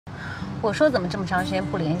我说怎么这么长时间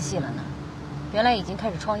不联系了呢？原来已经开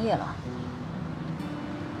始创业了。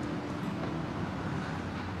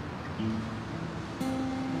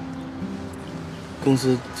公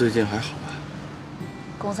司最近还好吧？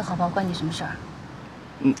公司好不好关你什么事儿？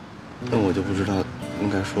那我就不知道应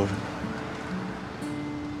该说什么。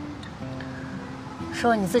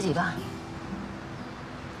说你自己吧。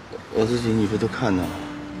我自己你不都看到了？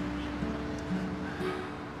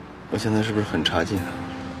我现在是不是很差劲啊？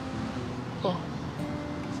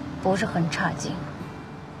不是很差劲，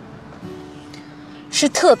是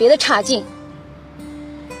特别的差劲。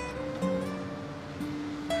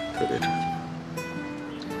特别差劲。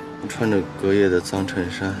我穿着隔夜的脏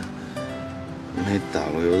衬衫，没打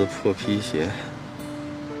过油的破皮鞋，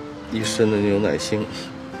一身的牛奶星，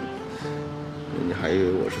你还以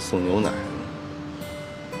为我是送牛奶呢。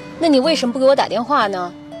那你为什么不给我打电话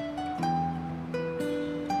呢？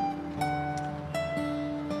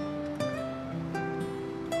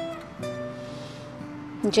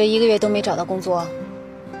你这1个月都没找到工作，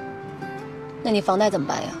那你房贷怎么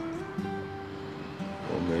办呀？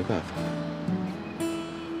我没办法，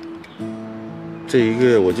这1个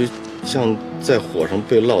月我就像在火上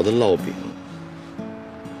被烙的烙饼，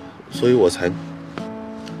所以我才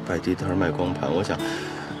摆地摊卖光盘。我想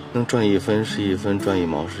能赚1分是1分，赚1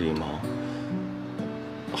毛是1毛。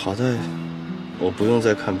好在我不用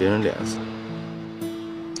再看别人脸色。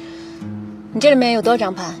你这里面有多少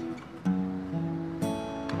张盘？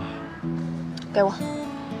给我。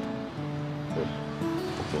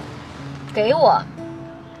给我。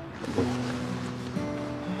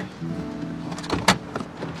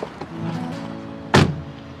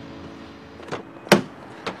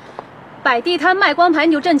摆地摊卖光盘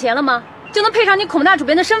你就挣钱了吗？就能配上你孔大主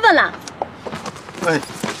编的身份了？哎，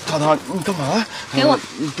塔塔，你干嘛？给我！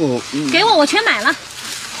不，给我，我全买了。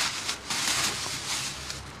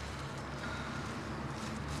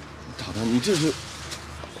塔塔，你这是……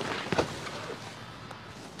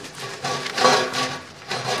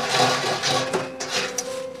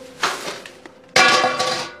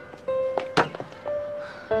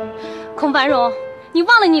孔繁荣，你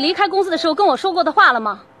忘了你离开公司的时候跟我说过的话了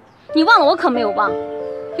吗？你忘了，我可没有忘，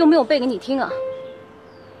又没有背给你听啊。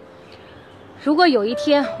如果有一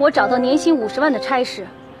天我找到年薪50万的差事，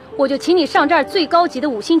我就请你上这儿最高级的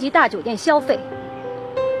5星级大酒店消费。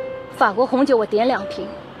法国红酒我点2瓶，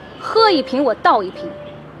喝1瓶我倒1瓶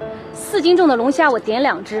，4斤重的龙虾我点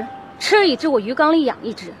2只，吃1只我鱼缸里养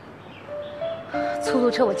1只。出租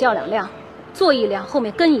车我叫2辆，坐1辆，后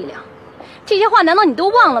面跟1辆。这些话难道你都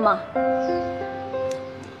忘了吗？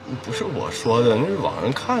不是我说的，那是网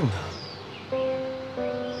上看的。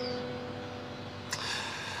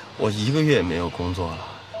我1个月也没有工作了，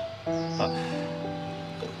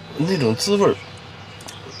那种滋味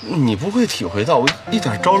你不会体会到，我一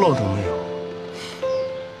点着落都没有。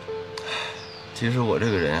其实我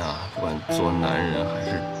这个人啊，不管做男人还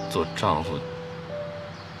是做丈夫，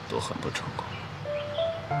都很不成功。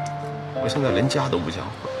我现在连家都不想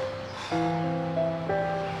回，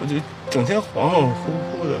我就整天恍恍惚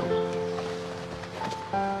惚的。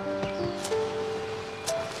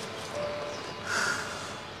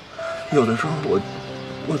有的时候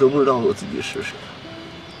我都不知道我自己是谁。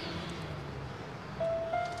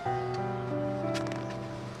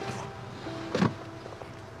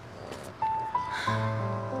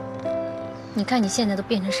你看你现在都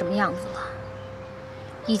变成什么样子了？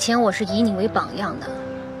以前我是以你为榜样的，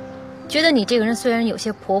觉得你这个人虽然有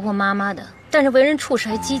些婆婆妈妈的，但是为人处事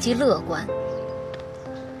还积极乐观。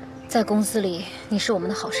在公司里你是我们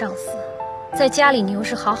的好上司，在家里你又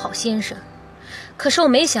是好先生。可是我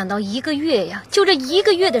没想到1个月呀，就这1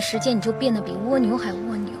个月的时间，你就变得比蜗牛还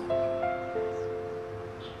蜗牛。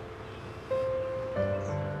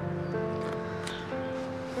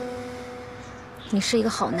你是一个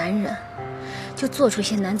好男人，就做出一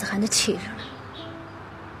些男子汉的气质来。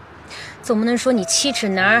总不能说你7尺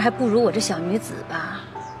男儿还不如我这小女子吧？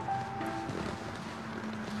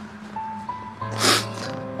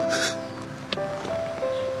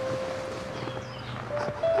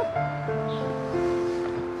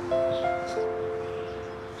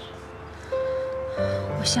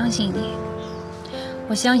我相信你，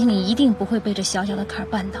我相信你一定不会被这小小的坎儿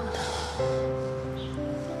绊倒的。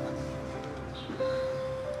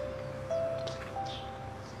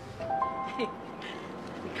你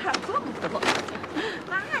看这么多，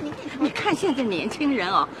妈，你看现在年轻人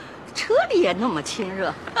哦，车里也那么亲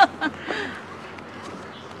热。现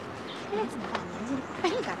在怎么把年纪背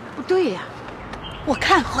的？不对呀，我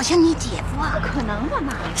看好像你姐夫啊。不可能吧，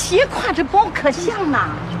妈，斜挎着包可像呢。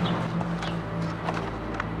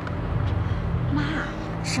妈，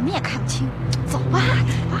什么也看不清，走吧。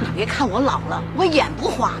哎别看我老了，我眼不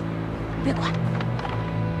花，别管。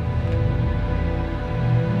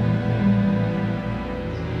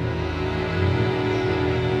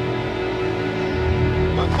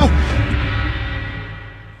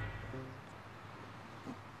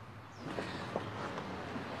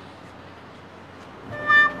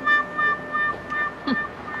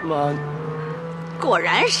妈，果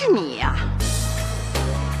然是你呀！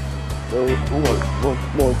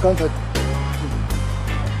我刚才，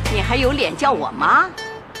你还有脸叫我妈？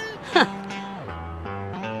哼！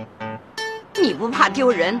你不怕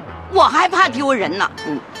丢人，我还怕丢人呢。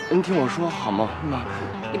您听我说好吗，妈？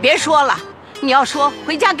你别说了，你要说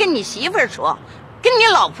回家跟你媳妇儿说，跟你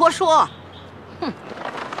老婆说。哼！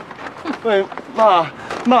喂，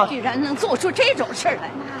妈，居然能做出这种事儿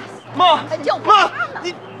来！妈，还叫我妈，妈呢？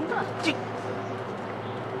你这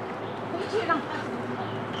回去让他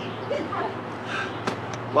变态。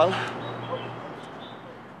完了。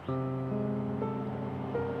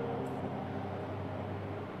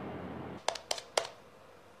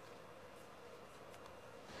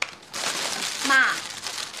妈，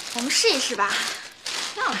我们试一试吧，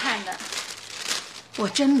挺好看的。我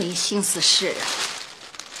真没心思试啊。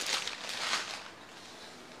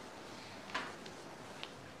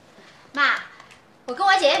妈，我跟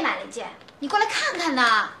我姐姐买了一件，你过来看看呢。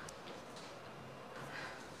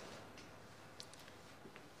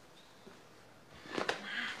妈，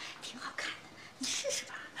挺好看的，你试试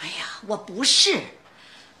吧。哎呀，我不是。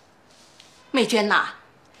美娟呐，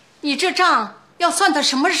你这账要算到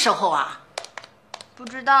什么时候啊？不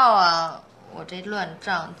知道啊，我这乱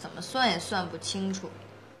账怎么算也算不清楚。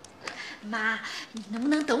妈，你能不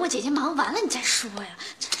能等我姐姐忙完了你再说呀？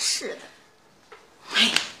真是的。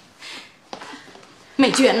哎，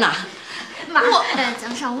美娟呐，妈，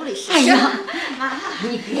咱上屋里试试。哎呀，妈，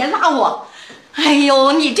你别拉我！哎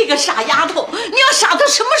呦，你这个傻丫头，你要傻到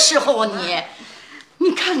什么时候啊你？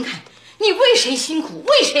你看看，你为谁辛苦，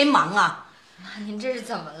为谁忙啊？妈，您这是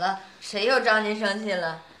怎么了？谁又招您生气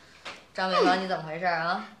了？张美芳，你怎么回事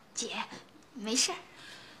啊？姐，没事儿。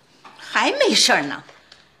还没事儿呢。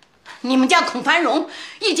你们家孔繁荣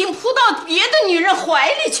已经扑到别的女人怀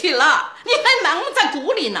里去了，你还埋在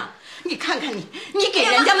鼓里呢。你看看你，你给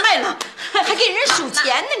人家卖了，还给人数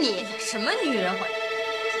钱呢你。什么女人怀？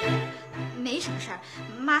没什么事儿，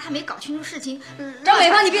妈还没搞清楚事情。张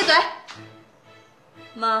美芳，你闭嘴！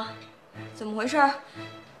妈，怎么回事？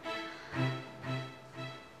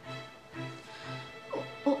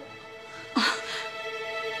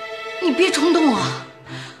你别冲动啊，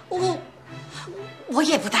我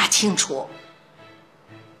也不大清楚。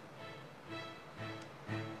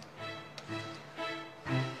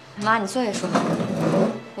妈，你坐下说，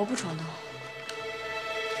我不冲动。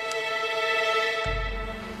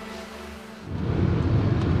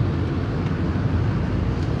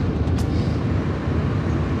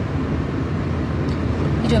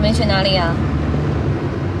你准备去哪里呀？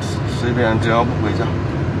随便，只要不回家。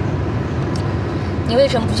你为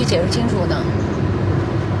什么不去解释清楚呢？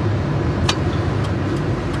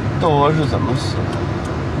窦娥是怎么死的？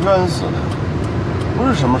冤死的，不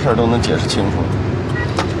是什么事儿都能解释清楚的。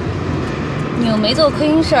你又没做亏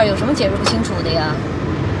心事儿，有什么解释不清楚的呀？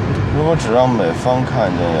如果只让美芳看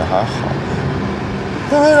见也还好，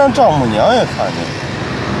但还让丈母娘也看见，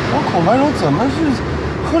我孔繁荣怎么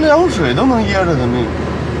是喝凉水都能噎着的命？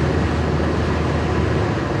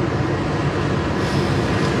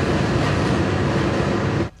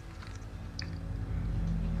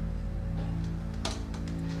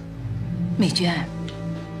美娟，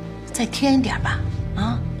再添一点吧，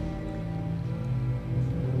啊！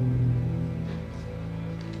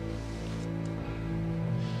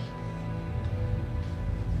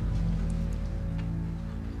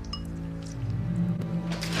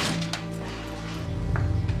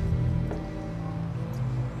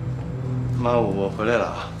妈，我回来了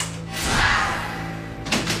啊。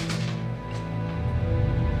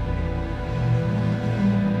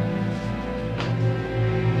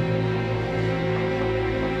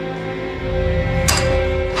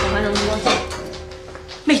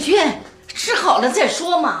美娟，吃好了再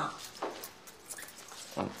说嘛。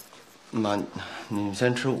妈，你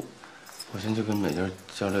先吃，我先去跟美娟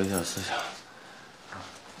交流一下思想。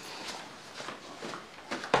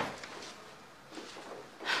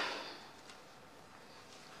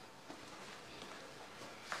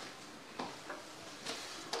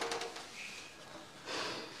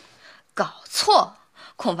搞错，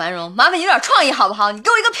孔繁荣，麻烦你有点创意好不好？你给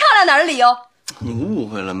我一个漂亮点的理由。你误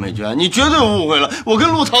会了，美娟，你绝对误会了。我跟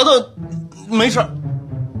陆淘淘没事儿，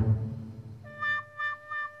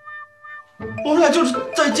我们俩就是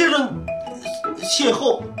在街上邂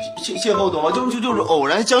逅懂吗？就是偶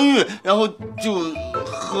然相遇，然后就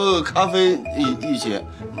喝个咖啡一起。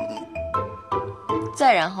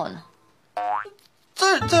再然后呢？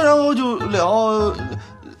再然后就聊，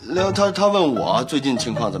他问我最近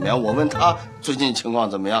情况怎么样，我问他最近情况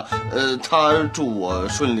怎么样。他祝我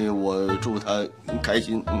顺利，我祝他开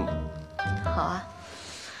心。好啊。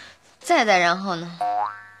再然后呢？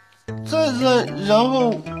再然后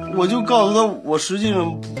我就告诉他，我实际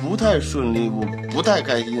上不太顺利，我不太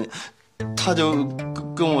开心。他就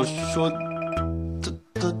跟我说，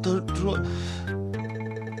他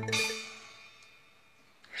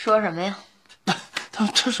说什么呀？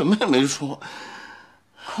他什么也没说。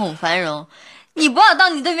孔繁荣，你不要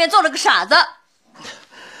当你对面做了个傻子。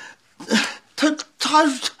他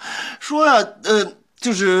说呀，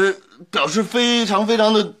就是表示非常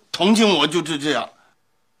的同情我，就这样。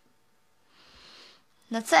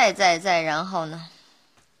那再然后呢？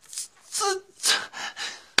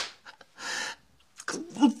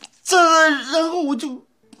再然后我就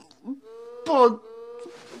抱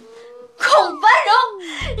孔繁荣，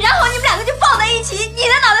然后你们两个就抱在一起，你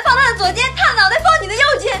的脑袋放他的左肩，他的脑袋放你的右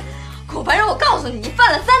肩。孔繁荣，我告诉你，你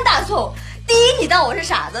犯了3大错误：第一，你当我是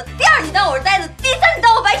傻子；第二，你当我是呆子；第三，你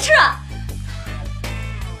当我白痴啊！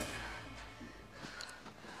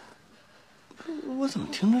我怎么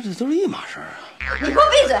听着这都是一码事儿啊？你给我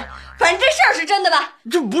闭嘴！反正这事儿是真的吧？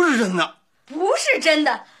这不是真的。不是真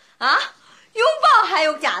的啊！拥抱还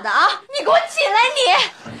有假的啊！你给我起来你！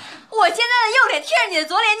我现在的右脸贴着你的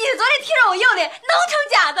左脸，你的左脸贴着我右脸，能成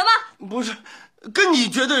假的吗？不是，跟你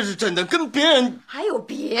绝对是真的，跟别人还有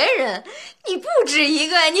别人？你不止一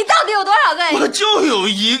个呀！你到底有多少个呀？我就有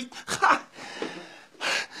一，嗨，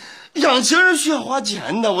养情人需要花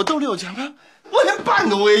钱的，我兜里有钱吗？我连半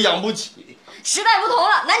个我也养不起。时代不同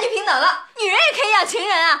了，男女平等了，女人也可以养情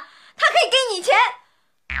人啊，她可以给你钱。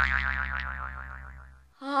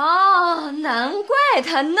哦，难怪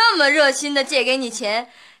他那么热心的借给你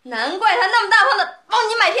钱，难怪他那么大方的帮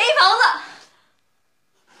你买便宜房子。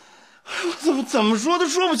我怎么说都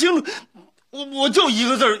说不清楚，我就一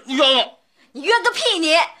个字儿，冤枉。你冤个屁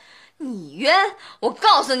你！你冤！我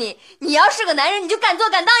告诉你，你要是个男人，你就敢做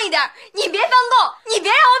敢当一点，你别翻供，你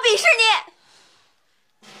别让我鄙视你。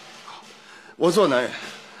我做男人，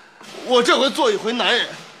我这回做一回男人。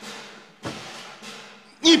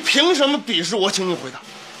你凭什么鄙视我？请你回答。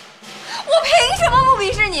我凭什么不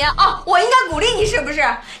鄙视你啊？我应该鼓励你是不是？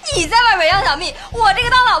你在外边养小蜜，我这个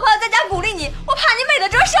当老婆在家鼓励你，我怕你美的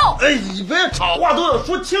折寿。哎，你别吵，话都要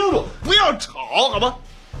说清楚，不要吵，好吧？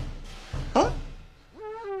啊？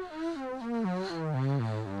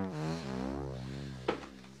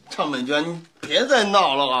张美娟，你别再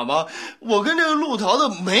闹了，好吧？我跟这个陆桃子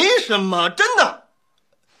没什么，真的。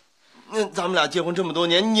那咱们俩结婚这么多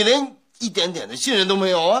年，你连一点点的信任都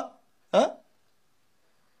没有啊？啊？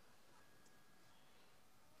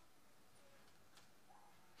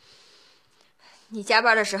你加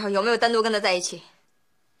班的时候有没有单独跟他在一起？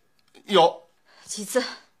有。几次？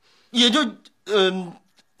也就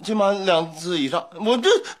起码2次以上。我这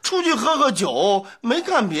出去喝酒，没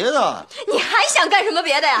干别的。你还想干什么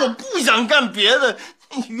别的呀？我不想干别的，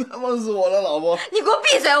你冤枉死我了，老婆。你给我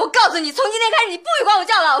闭嘴！我告诉你，从今天开始，你不许管我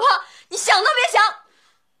叫老婆，你想都别想。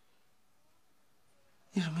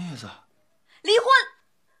你什么意思啊？离婚。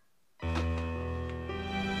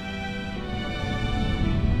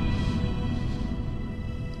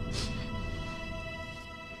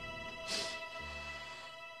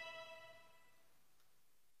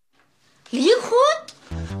离婚？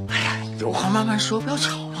哎呀，有话慢慢说，不要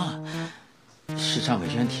吵嘛。是张美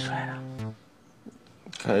娟提出来的。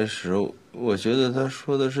开始我觉得他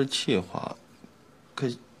说的是气话，可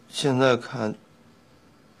现在看，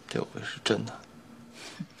这回是真的。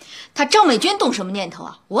他张美娟动什么念头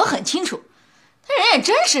啊？我很清楚。他人也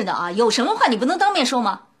真是的啊，有什么话你不能当面说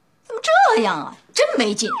吗？怎么这样啊？真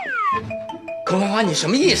没劲。孔花花，你什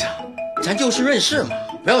么意思啊？咱就事论事嘛，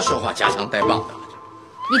不要说话夹枪带棒的。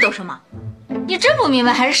你懂什么？你真不明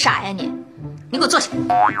白还是傻呀你？你给我坐下。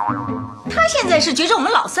他现在是觉着我们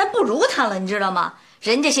老三不如他了，你知道吗？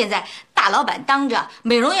人家现在大老板当着，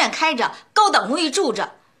美容院开着，高档公寓住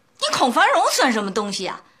着，你孔繁荣算什么东西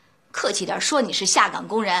啊？客气点说你是下岗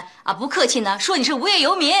工人啊，不客气呢说你是无业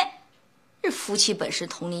游民。这夫妻本是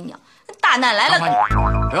同林鸟，大难来了。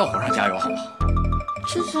不要火上加油好不好？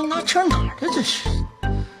这是拿车哪儿的？这是。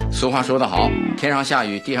俗话说得好，天上下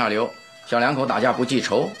雨地上流，小两口打架不记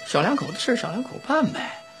仇，小两口的事小两口办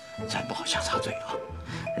呗，咱不好瞎插嘴啊。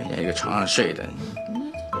人家一个床上睡的，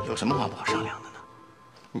有什么话不好商量的呢？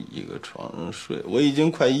一个床上睡，我已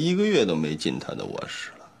经快1个月都没进他的卧室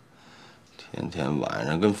了，天天晚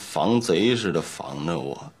上跟防贼似的防着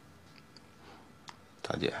我。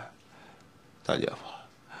大姐夫，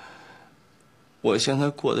我现在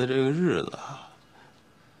过的这个日子啊，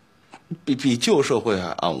比旧社会还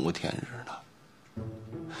暗无天日呢。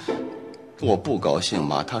我不高兴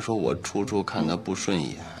嘛，他说我处处看他不顺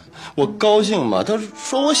眼；我高兴嘛，他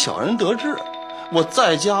说我小人得志；我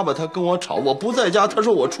在家吧，他跟我吵；我不在家，他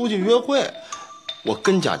说我出去约会。我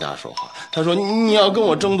跟佳佳说话，他说你要跟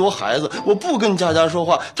我争夺孩子；我不跟佳佳说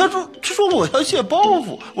话，他说我要卸包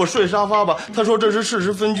袱。我睡沙发吧，他说这是事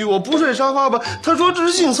实分居；我不睡沙发吧，他说这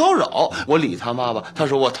是性骚扰。我理他妈吧，他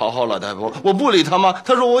说我讨好老太婆；我不理他妈，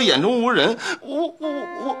他说我眼中无人。我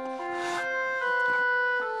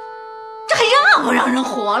这还让不让人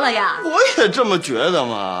活了呀？我也这么觉得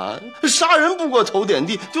嘛。杀人不过头点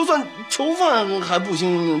地，就算囚犯还不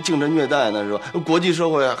兴精神虐待呢，是吧？国际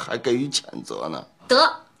社会还给予谴责呢。得，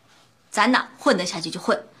咱呐混得下去就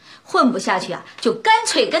混，混不下去啊就干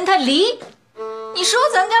脆跟他离。你说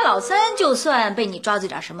咱家老三就算被你抓住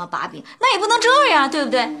点什么把柄，那也不能这样，对不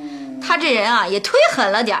对？他这人啊也忒狠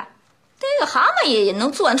了点，逮个蛤蟆也能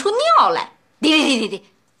钻出尿来。离，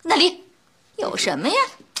那离有什么呀？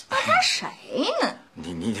他谁呢？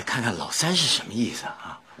你得看看老三是什么意思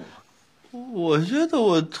啊？我觉得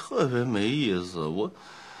我特别没意思，我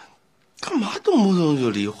干嘛动不动就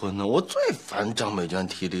离婚呢？我最烦张美娟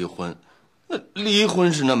提离婚，那离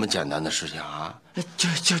婚是那么简单的事情啊？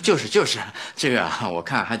就是这个啊，我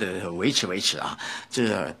看还得维持啊，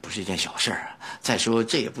这不是一件小事儿。再说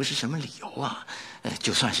这也不是什么理由啊，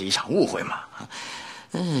就算是一场误会嘛。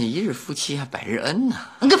一日夫妻啊，百日恩呐。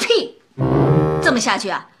你个屁！这么下去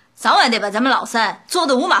啊，早晚得把咱们老三做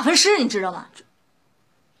得五马分尸，你知道吗？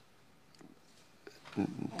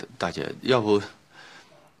大姐，要不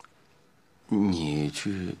你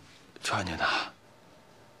去劝劝他？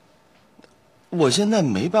我现在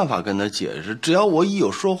没办法跟他解释，只要我一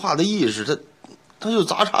有说话的意识，他就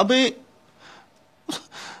砸茶杯，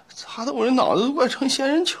砸得我这脑子都快成仙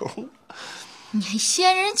人球了。你还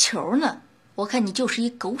仙人球呢？我看你就是一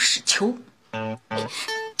狗屎球。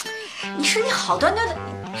你说你好端端的，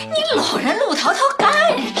你老人陆淘淘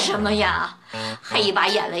干什么呀？还一把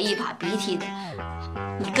眼泪一把鼻涕的，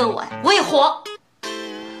你跟我呀，我也活。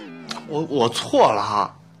我错了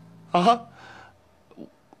哈，啊！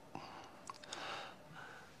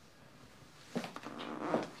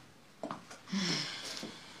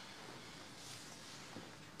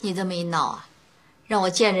你这么一闹啊，让我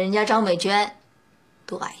见着人家张美娟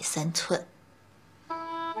都矮3寸。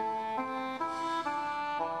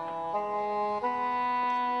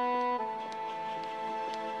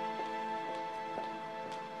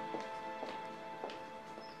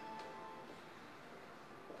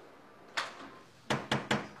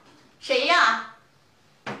谁呀？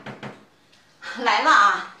来了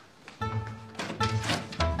啊！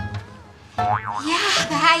呀，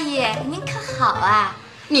白阿姨，您可好啊？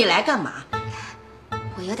你来干嘛？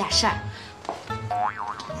我有点事儿。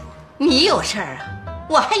你有事儿啊？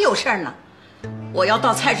我还有事儿呢。我要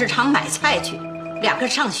到菜市场买菜去，2个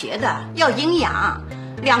上学的要营养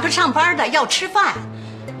，2个上班的要吃饭。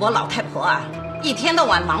我老太婆啊，一天到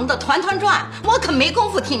晚忙得团团转，我可没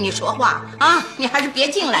工夫听你说话啊！你还是别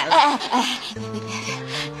进来了。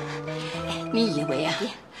你以为啊，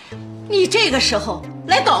你这个时候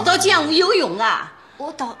来捣浆糊游泳啊？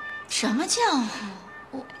我捣什么浆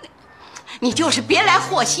糊？你就是别来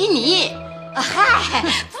和稀泥。嗨，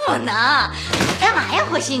不能，干嘛呀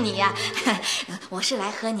和稀泥呀？我是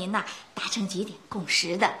来和您呐达成几点共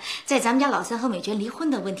识的，在咱们家老三和美娟离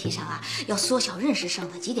婚的问题上啊，要缩小认识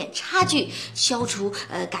上的几点差距，消除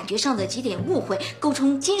感觉上的几点误会，沟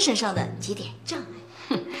通精神上的几点障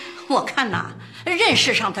碍。我看呐，认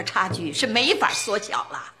识上的差距是没法缩小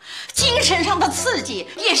了，精神上的刺激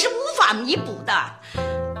也是无法弥补的。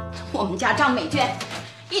我们家张美娟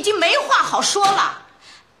已经没话好说了。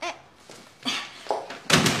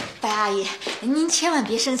白阿姨，您千万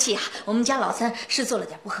别生气啊！我们家老三是做了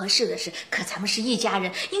点不合适的事，可咱们是一家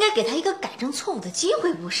人，应该给他一个改正错误的机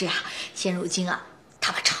会，不是啊？现如今啊，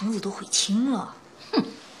他把肠子都悔青了。哼！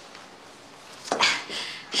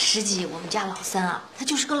实际我们家老三啊，他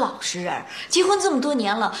就是个老实人，结婚这么多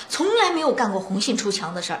年了，从来没有干过红杏出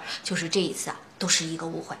墙的事儿，就是这一次啊，都是一个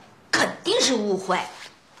误会，肯定是误会。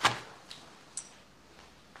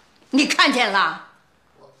你看见了？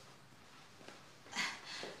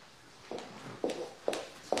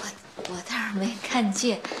我倒是没看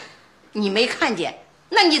见。你没看见，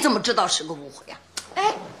那你怎么知道是个误会呀？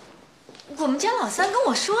哎，我们家老三跟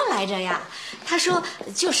我说来着呀，他说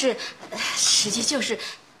实际就是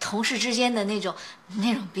同事之间的那种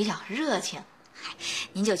比较热情。嗨，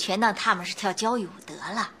您就全当他们是跳交谊舞得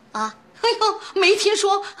了啊。哎呦，没听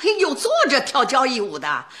说有坐着跳交谊舞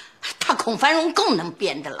的，他孔繁荣更能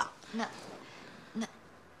编的了。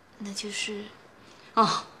那就是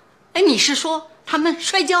哦，哎，你是说他们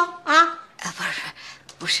摔跤啊？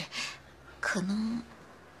不是，可能。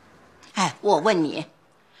哎，我问你，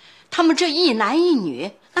他们这一男一女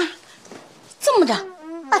啊，这么着，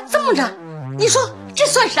你说这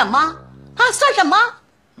算什么啊？算什么？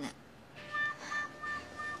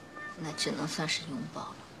那只能算是拥抱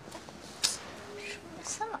了。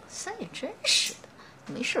三老三也真是的，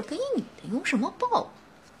没事跟一女的拥什么抱？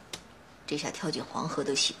这下跳进黄河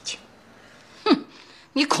都洗不清。哼，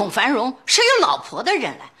你孔繁荣是有老婆的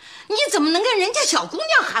人了，你怎么能跟人家小姑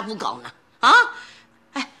娘还不搞呢？啊？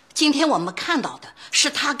哎，今天我们看到的是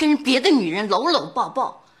他跟别的女人搂搂抱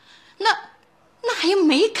抱，那还有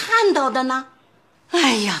没看到的呢？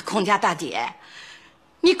哎呀，孔家大姐，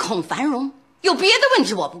你孔繁荣有别的问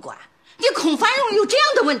题我不管，你孔繁荣有这样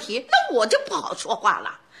的问题，那我就不好说话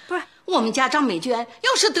了。不是，我们家张美娟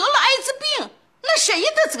要是得了艾滋病，那谁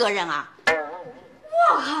的责任啊？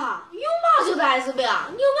我靠，拥抱就得艾滋病，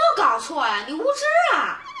你有没有搞错呀？你无知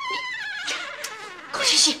啊！口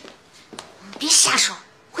气气，别瞎说，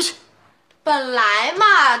回去。本来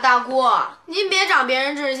嘛，大姑，您别长别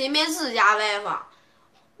人志气，灭自家威风。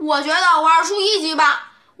我觉得我二叔一级棒，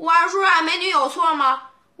我二叔是爱美女有错吗？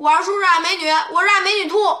我二叔是爱美女，我是爱美女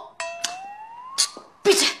兔。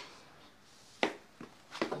闭嘴！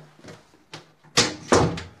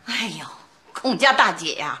哎呦，孔家大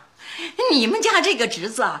姐呀，你们家这个侄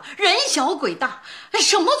子啊，人小鬼大，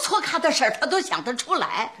什么错咖的事儿他都想得出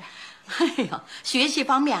来。哎呦，学习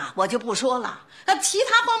方面啊，我就不说了，其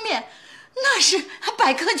他方面那是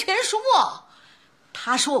百科全书哦。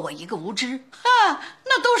他说我一个无知啊，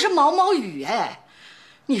那都是毛毛雨哎。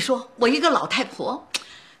你说我一个老太婆，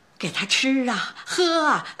给他吃啊、喝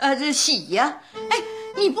啊、这洗呀，哎，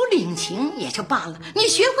你不领情也就罢了，你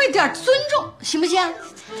学会点尊重行不行？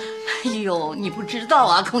哎呦，你不知道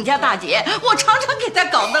啊，孔家大姐，我常常给他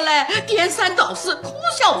搞得嘞颠三倒四，哭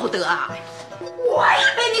笑不得啊。我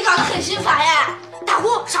也被你搞得很心烦呀！大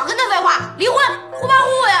姑，少跟他废话，离婚，互帮互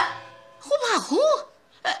助呀！互把互？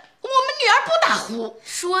我们女儿不打呼。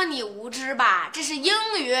说你无知吧，这是英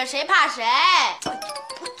语，谁怕谁？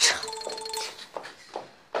不扯。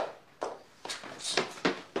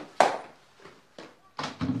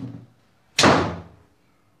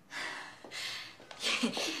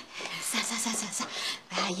算，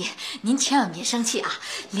阿姨，您千万别生气啊！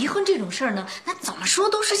离婚这种事儿呢，那怎么说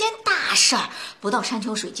都是件大事儿，不到山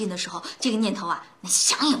穷水尽的时候，这个念头啊，那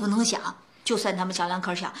想也不能想。就算他们小两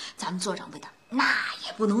口想，咱们做长辈的那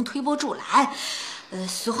也不能推波助澜。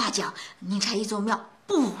俗话讲，宁拆一座庙，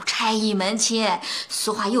不拆一门亲。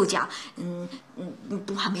俗话又讲，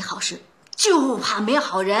不怕没好事，就怕没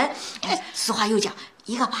好人。俗话又讲，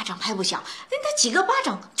一个巴掌拍不响，那几个巴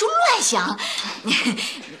掌就乱响。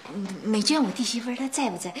美娟，我弟媳妇她在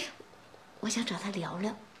不在？我想找她聊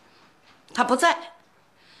聊。她不在。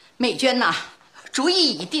美娟呐，主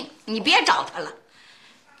意已定，你别找她了。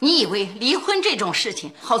你以为离婚这种事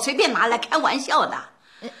情好随便拿来开玩笑的？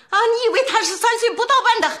你以为她是3岁不到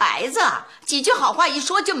半的孩子，几句好话一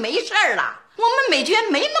说就没事了？我们美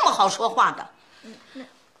娟没那么好说话的。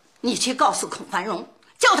你去告诉孔繁荣，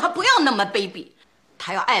叫他不要那么卑鄙。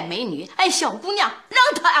他要爱美女，爱小姑娘，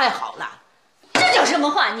让他爱好了。这叫什么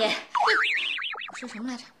话你？我说什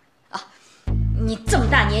么来着？啊，你这么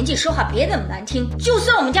大年纪说话别那么难听。就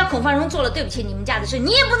算我们家孔繁荣做了对不起你们家的事，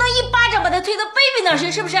你也不能一巴掌把他推到卑鄙那儿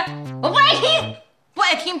去，是不是？我不爱听，不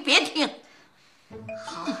爱听别听。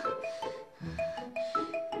好，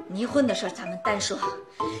离婚的事咱们单说。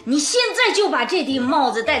你现在就把这顶帽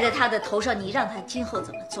子戴在他的头上，你让他今后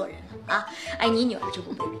怎么做人了啊？爱你女儿就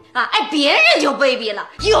不卑鄙啊，爱别人就卑鄙了，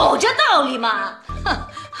有这道理吗？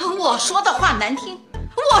哼，我说的话难听，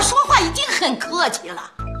我说话已经很客气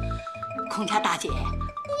了。孔家大姐，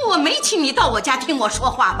我没请你到我家听我说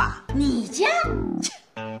话吧？你家？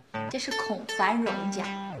这是孔繁荣家，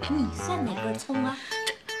你算哪根葱啊？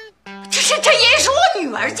这也是我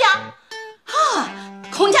女儿家啊！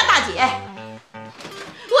孔家大姐，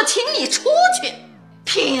我请你出去。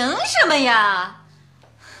凭什么呀？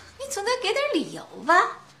你总得给点理由吧？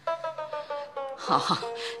好，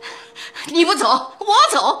你不走，我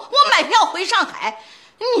走，我买票回上海。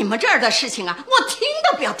你们这儿的事情啊，我听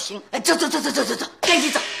都不要听。走，赶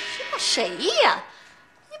紧走。谁呀？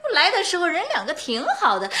你不来的时候人两个挺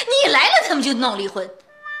好的，你来了他们就闹离婚。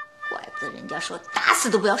怪不得人家说打死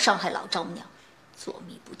都不要伤害老丈母娘，做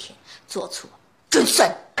密不甜，做错准算。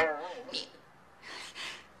你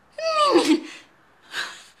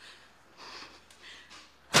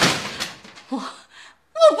我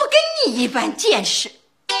不跟你一般见识。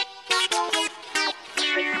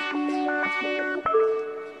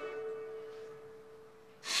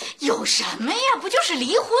是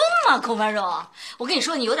离婚吗？孔繁荣，我跟你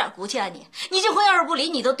说，你有点骨气啊你这婚要是不离，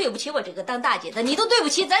你都对不起我这个当大姐的，你都对不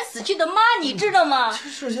起咱死去的妈，你知道吗？这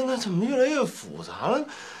事现在怎么越来越复杂了？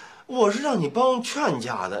我是让你帮劝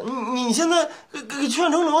家的，你现在给劝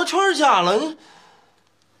成罗圈家了。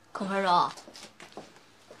孔繁荣，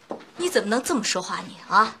你怎么能这么说话你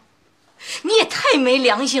啊？你也太没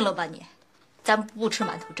良心了吧你！咱不吃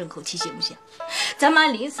馒头争口气行不行？咱妈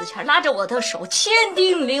临死前拉着我的手，千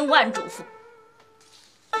叮咛万嘱咐，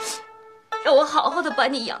让我好好的把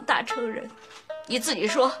你养大成人。你自己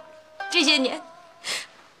说，这些年，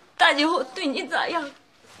大姐我对你咋样？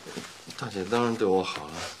大姐当然对我好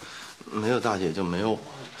了，没有大姐就没有我。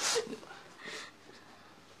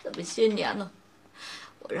这么些年了，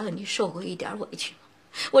我让你受过一点委屈吗？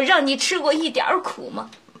我让你吃过一点苦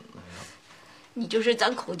吗？你就是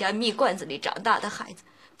咱孔家蜜罐子里长大的孩子，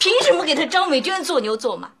凭什么给他张美娟做牛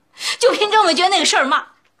做马？就凭张美娟那个事儿骂，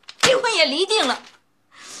离婚也离定了，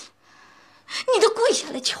你都跪下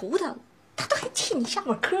来求他了，他都还替你下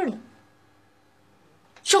会磕呢。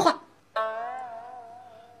说话。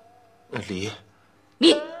离，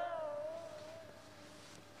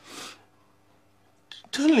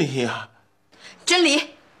真离呀？真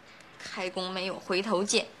离，开弓没有回头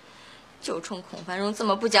箭，就冲孔繁荣这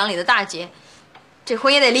么不讲理的大姐，这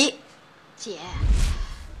婚也得离。姐，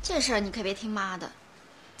这事儿你可别听妈的，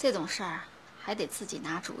这种事儿还得自己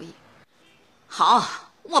拿主意。好，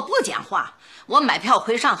我不讲话，我买票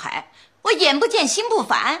回上海，我眼不见心不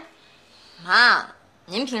烦。妈，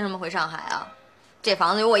您凭什么回上海啊？这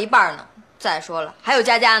房子有我一半呢。再说了，还有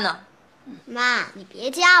佳佳呢。妈，你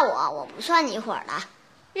别加我，我不算你一伙儿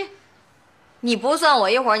的。你不算我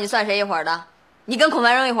一伙儿，你算谁一伙儿的？你跟孔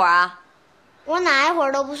繁荣一伙儿啊？我哪一伙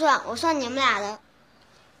儿都不算，我算你们俩的。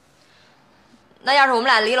那要是我们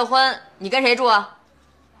俩离了婚，你跟谁住啊？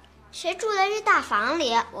谁住在这大房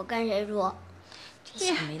里，我跟谁住。这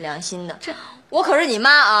些没良心的，我可是你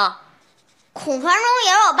妈啊！孔繁荣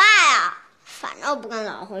也是我爸呀，反正我不跟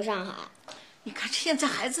姥姥回上海。你看现在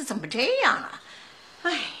孩子怎么这样啊？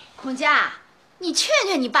哎，孔佳，你劝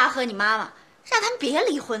劝你爸和你妈妈，让他们别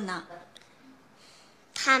离婚呢。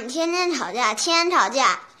他们天天吵架，天天吵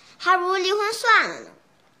架，还不如离婚算了呢。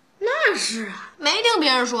那是啊，没听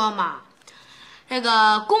别人说嘛，这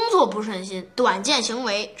个工作不顺心，短见行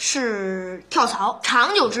为是跳槽，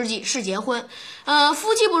长久之计是结婚。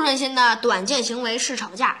夫妻不顺心呢，短见行为是吵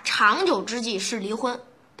架，长久之计是离婚。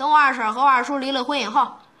等我二婶和我二叔离了婚以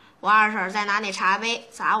后，我二婶再拿那茶杯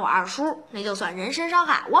砸我二叔，那就算人身伤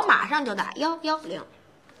害，我马上就打110。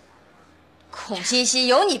孔欣欣，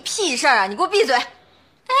有你屁事儿啊！你给我闭嘴！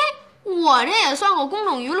我这也算过公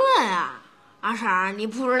众舆论啊，二婶儿，你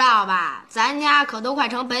不知道吧？咱家可都快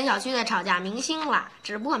成本小区的吵架明星了，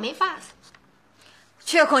只不过没发死。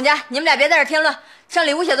去孔家，你们俩别在这儿添乱，上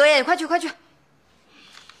里屋写作业去，快去快去！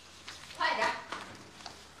快点！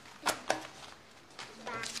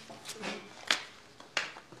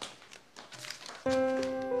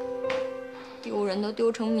丢人都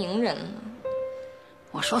丢成名人了。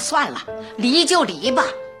我说算了，离就离吧。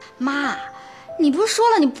妈，你不是说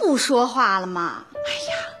了你不说话了吗？哎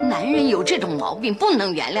呀，男人有这种毛病不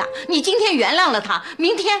能原谅。你今天原谅了他，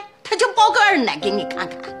明天他就包个二奶给你看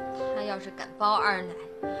看。他要是敢包二奶，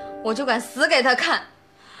我就敢死给他看。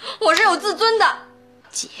我是有自尊的。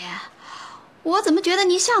姐，我怎么觉得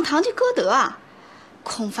你像堂吉诃德啊？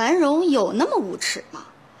孔繁荣有那么无耻吗？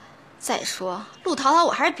再说陆淘淘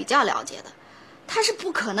我还是比较了解的，他是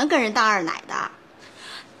不可能跟人当二奶的。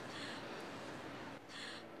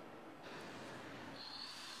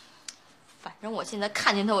反正我现在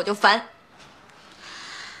看见他我就烦。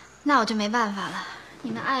那我就没办法了，你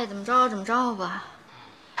们爱怎么着怎么着吧。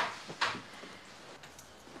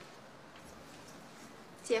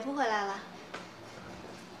姐夫回来了。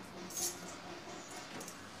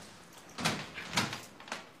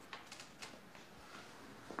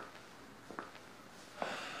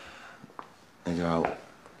那家，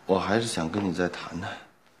我还是想跟你再谈谈。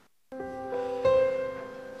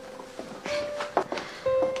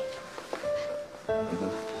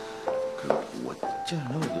我见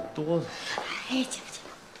着我就哆嗦。哎，去。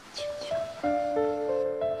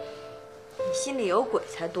你心里有鬼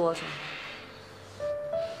才哆嗦呢。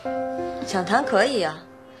想谈可以啊，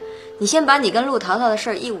你先把你跟陆淘淘的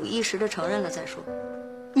事儿一五一十的承认了再说。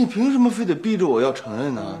你凭什么非得逼着我要承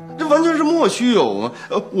认呢？这完全是莫须有啊！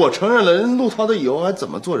我承认了，人陆淘淘以后还怎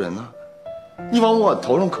么做人呢？你往我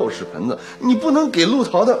头上扣屎盆子，你不能给陆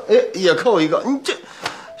淘淘也扣一个，你这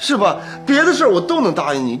是吧？别的事我都能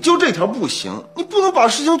答应你，就这条不行，你不能把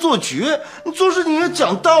事情做绝，你做事情也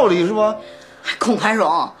讲道理是吧？孔繁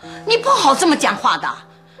荣，你不好这么讲话的。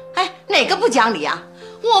哎，哪个不讲理啊？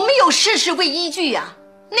我们有事实为依据呀，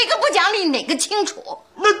哪个不讲理哪个清楚。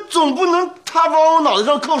那总不能他往我脑袋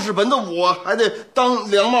上扣屎盆子，我还得当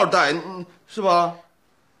凉帽戴，是吧？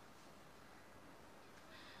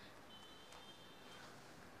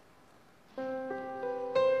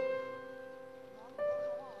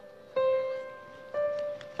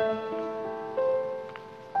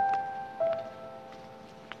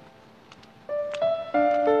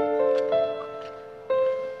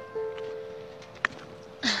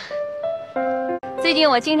最近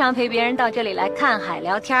我经常陪别人到这里来看海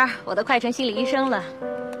聊天，我都快成心理医生了。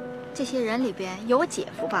这些人里边有我姐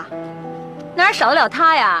夫吧？哪少得了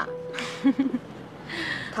他呀？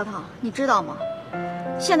淘淘，你知道吗？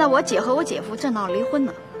现在我姐和我姐夫正闹离婚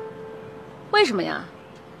呢。为什么呀？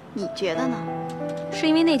你觉得呢？是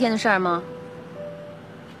因为那天的事儿吗？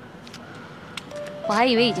我还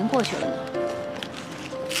以为已经过去了呢。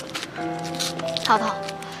淘淘，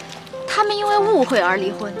他们因为误会而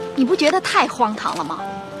离婚，你不觉得太荒唐了吗？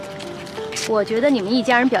我觉得你们一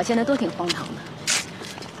家人表现的都挺荒唐的。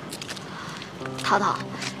淘淘，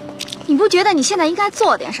你不觉得你现在应该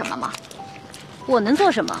做点什么吗？我能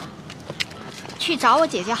做什么？去找我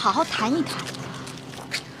姐姐好好谈一谈。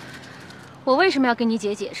我为什么要跟你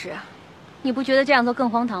姐解释？你不觉得这样做更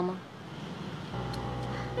荒唐吗？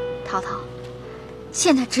淘淘，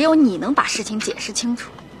现在只有你能把事情解释清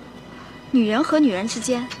楚。女人和女人之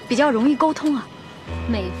间比较容易沟通啊。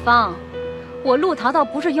美芳，我陆淘淘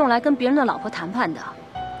不是用来跟别人的老婆谈判的，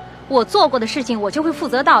我做过的事情我就会负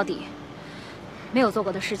责到底，没有做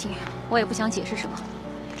过的事情我也不想解释什么。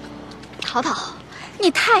淘淘，你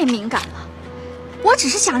太敏感了，我只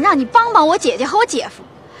是想让你帮帮我姐姐和我姐夫，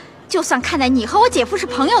就算看在你和我姐夫是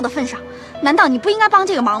朋友的份上，难道你不应该帮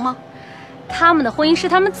这个忙吗？他们的婚姻是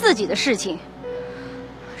他们自己的事情，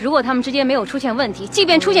如果他们之间没有出现问题，即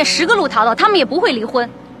便出现10个陆淘淘，他们也不会离婚。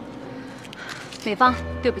美芳，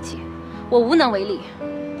对不起，我无能为力。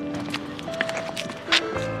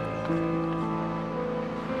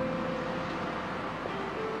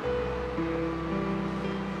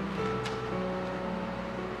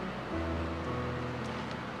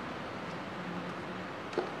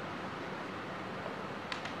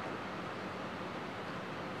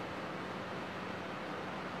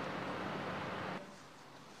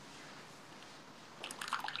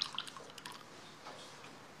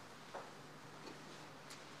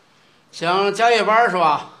想加夜班是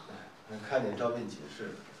吧？看见招聘启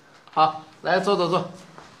事。好，来坐坐坐。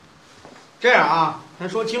这样啊，咱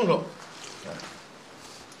说清楚，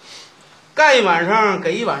干一晚上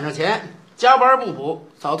给1晚上钱，加班不补，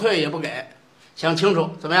早退也不给，想清楚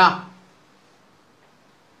怎么样？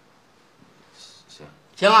行。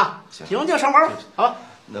行啊，行就上班吧，好吧？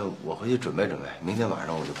那我回去准备准备，明天晚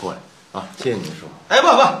上我就过来啊！谢谢您师傅。哎，不，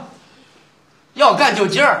要干就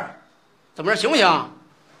今儿，怎么着行不行？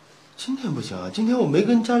今天不行啊，今天我没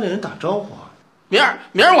跟家里人打招呼啊。明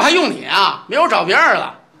儿我还用你啊？明儿我找别人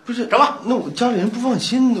了。不是，找吧。那我家里人不放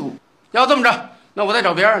心的。要这么着，那我再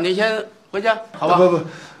找别人，你先回家，好吧？不，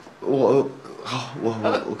我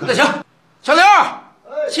看。那行，小刘，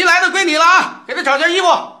新来的归你了啊，给他找件衣服。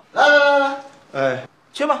来，哎，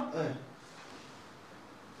去吧。哎，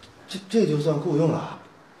这就算够用了啊。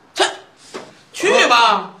去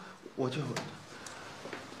吧。我就，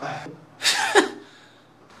哎。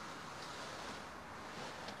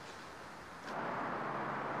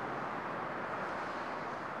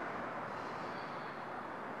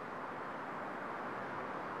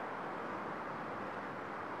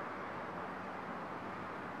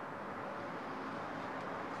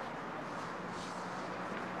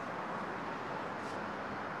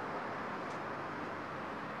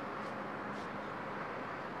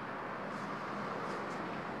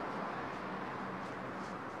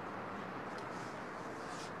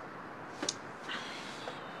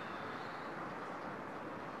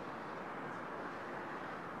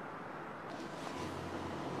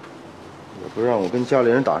不让我跟家里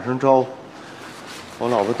人打声招呼，我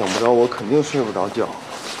老婆等不着我，肯定睡不着觉。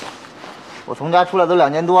我从家出来都2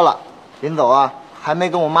年多了，临走啊还没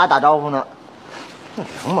跟我妈打招呼呢。那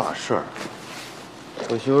2码事儿。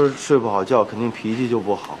我媳妇睡不好觉，肯定脾气就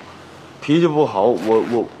不好，脾气不好，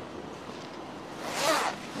我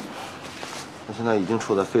现在已经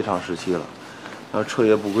处在非常时期了，要彻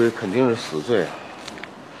夜不归，肯定是死罪啊！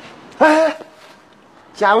哎，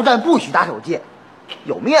加油站不许打手机，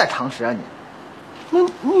有没点常识啊你？那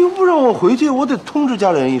你又不让我回去，我得通知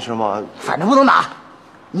家里人一声嘛。反正不能打，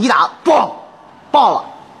你一打，嘣，爆了，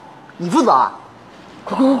你负责啊！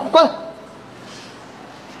快，关！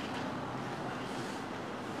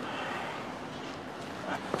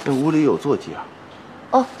那屋里有座机啊？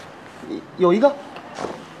哦，有一个。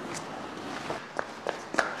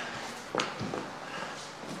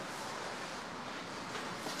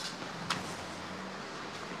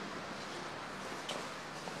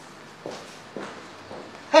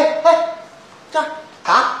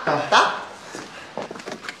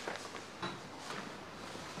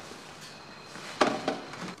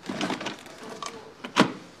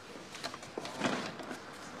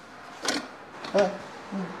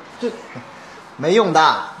这没用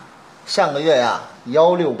的。上个月呀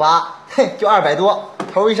168，嘿，就200多，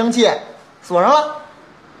头一生气，锁上了。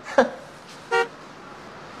哼，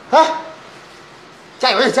哎，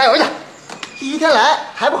加油去，加油去！第一天来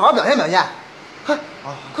还不好好表现表现？快，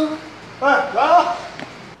快快！哎，来了！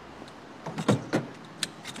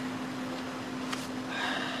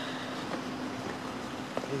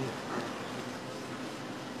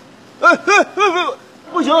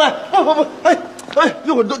不行哎，哎，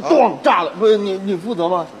一会儿都咣炸了，不是你负责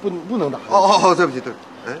吗？不能打。哦，对不起对不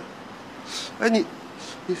起，哎，你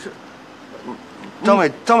是张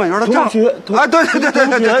伟元的丈夫？哎，对，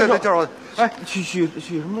就是我。哎，许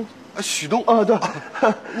什么？许东啊，对。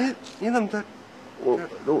你怎么在？我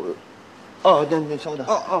哦，你稍等。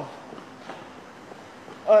哦。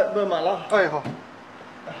哎，不满了。哎，好。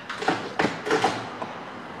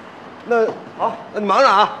那好，那你忙着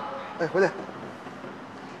啊。哎，回去。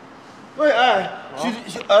喂，哎，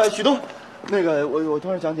许东，那个我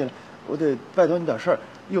突然想起来，我得拜托你点事儿。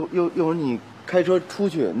一会儿你开车出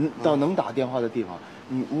去，到能打电话的地方，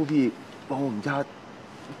你务必往我们家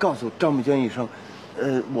告诉张美娟一声。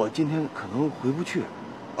我今天可能回不去。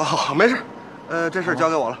啊，好，没事。这事交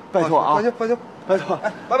给我了，拜托啊，放心，拜托。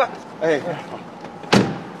哎，拜拜。哎，好。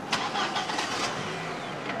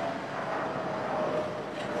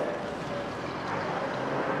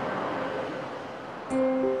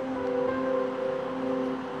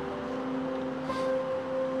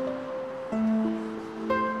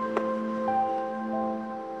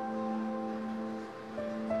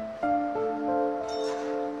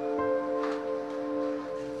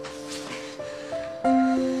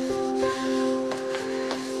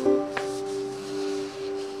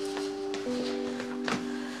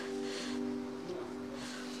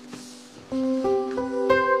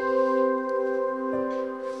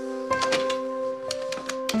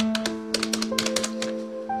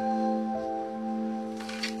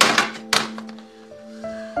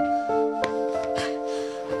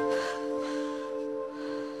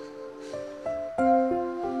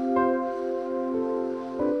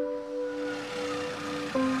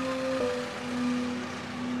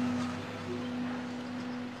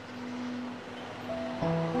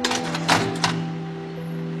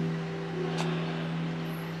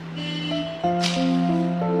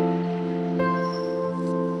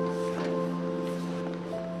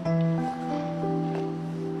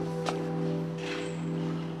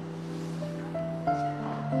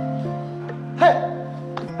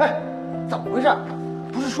怎么回事？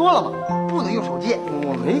不是说了吗？不能用手机。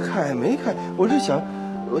我没开，我是想，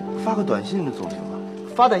我发个短信总行吧？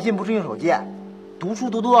发短信不是用手机，读书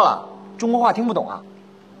读多了，中国话听不懂啊。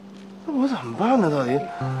那我怎么办呢？到底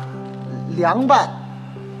凉拌。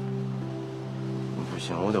不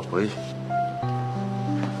行，我得回去。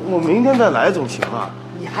我明天再来总行啊。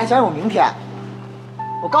你还想有明天？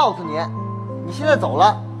我告诉你，你现在走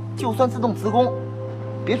了，就算自动辞工，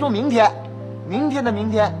别说明天，明天的明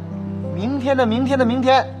天，明天的明天的明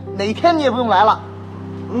天，哪天你也不用来了。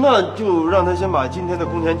那就让他先把今天的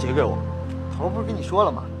工钱结给我。头不是跟你说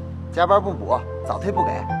了吗？加班不补，早退不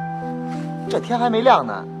给。这天还没亮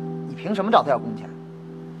呢，你凭什么找他要工钱？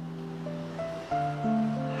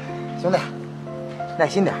兄弟，耐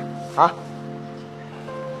心点啊！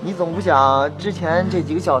你总不想之前这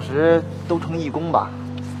几个小时都成义工吧？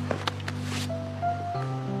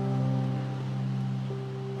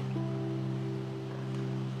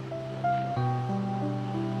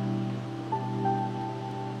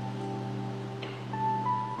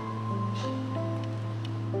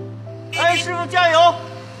哎，师傅加油！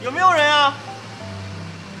有没有人啊？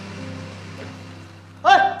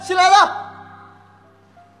哎，新来的。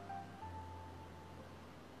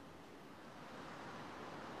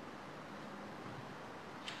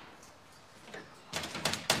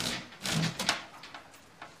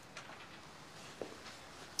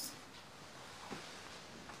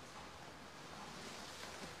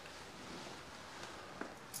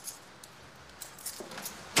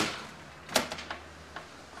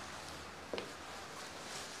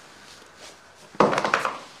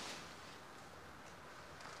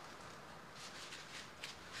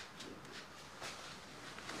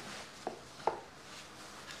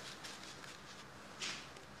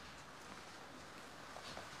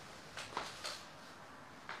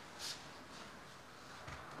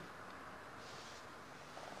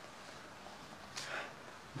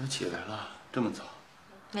都起来了，这么早？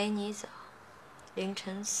没你早，凌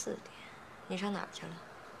晨4点，你上哪儿去了？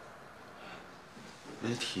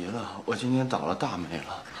别提了，我今天倒了大霉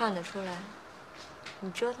了。看得出来，你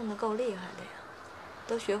折腾的够厉害的呀，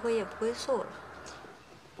都学会夜不归宿了。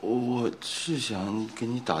我是想给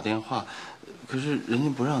你打电话，可是人家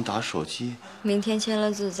不让打手机。明天签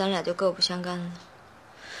了字，咱俩就各不相干了。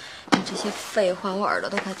你这些废话，我耳朵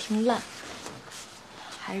都快听烂。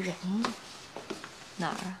还人呢？哪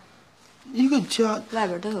儿啊？一个家，外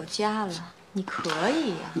边都有家了，你可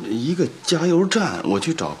以呀。一个加油站，我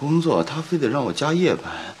去找工作，他非得让我加夜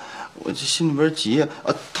班，我这心里边急啊！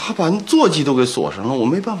他把座机都给锁上了，我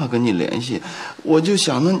没办法跟你联系。我就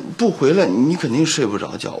想，那不回来，你肯定睡不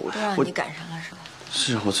着觉。都让你赶上了是吧？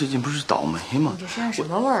是我最近不是倒霉吗？你这身上什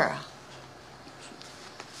么味儿啊？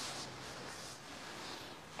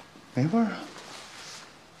没味儿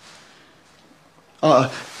啊！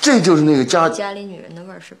这就是那个家里女人的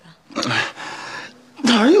味儿是吧？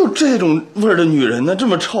哪有这种味儿的女人呢？这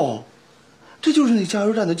么臭，这就是那加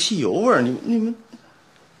油站的汽油味儿。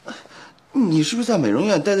你是不是在美容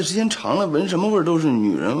院待的时间长了，闻什么味儿都是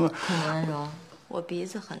女人味儿？孔文荣，我鼻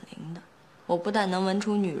子很灵的，我不但能闻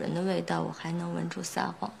出女人的味道，我还能闻出撒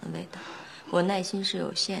谎的味道。我耐心是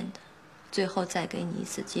有限的，最后再给你一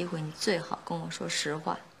次机会，你最好跟我说实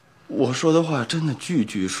话。我说的话真的句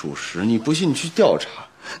句属实，你不信你去调查，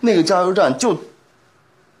那个加油站就在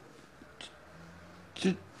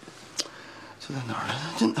哪儿来着？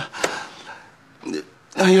真的，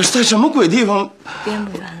哎呀，在什么鬼地方？编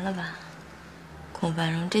不圆了吧？孔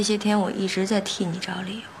繁荣，这些天我一直在替你找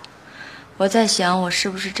理由，我在想我是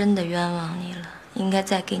不是真的冤枉你了，应该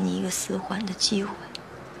再给你一个死缓的机会。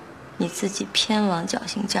你自己偏往侥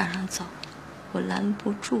幸架上走，我拦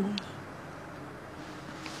不住你，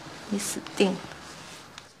你死定了。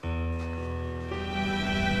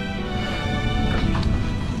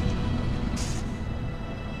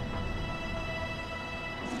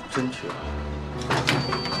真缺。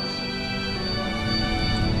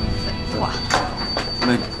废话。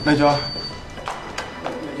美娟，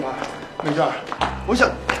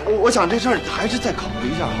我想这事儿还是再考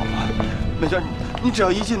虑一下，好吗？美娟，你只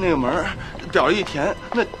要一进那个门，表一填，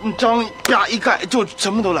那你章啪一盖，就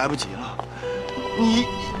什么都来不及了。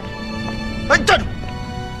哎，站住！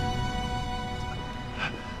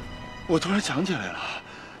我突然想起来了，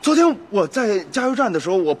昨天我在加油站的时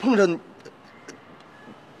候，我碰着，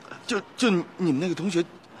就你们那个同学，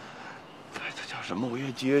他叫什么？我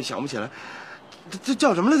越记越想不起来。这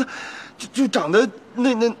叫什么来着？就长得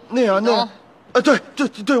那样那样，对，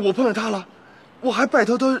我碰见他了，我还拜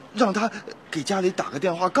托他让他给家里打个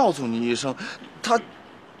电话告诉你一声，他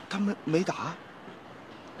没打，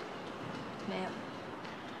没有，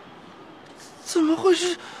怎么回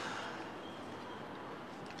事？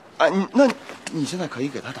啊，那你现在可以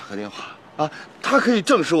给他打个电话啊，他可以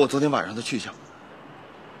证实我昨天晚上的去向。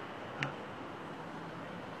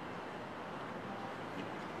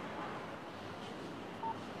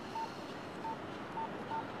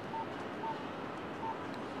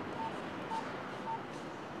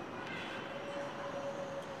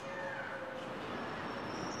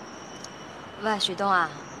喂，许东啊，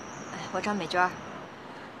我找美娟。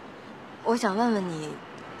我想问问你，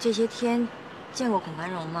这些天见过孔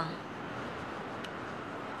繁荣吗？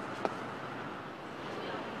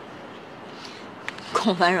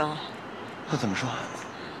孔繁荣，他怎么说？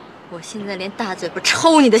我现在连大嘴巴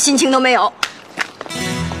抽你的心情都没有。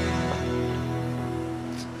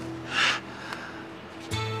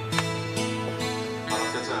好，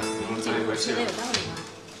就这样，你们自己回去。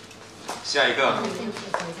下一个。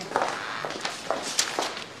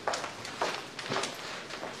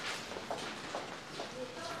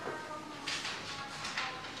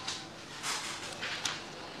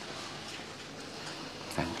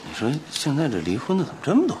哎，你说现在这离婚的怎么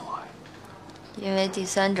这么多呀？因为第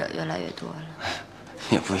三者越来越多了。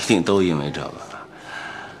也不一定都因为这个。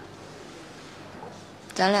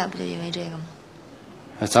咱俩不就因为这个吗？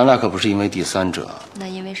咱俩可不是因为第三者。那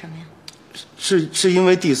因为什么呀？是因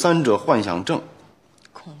为第三者幻想症。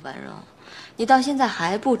孔繁荣，你到现在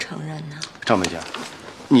还不承认呢？张美娟，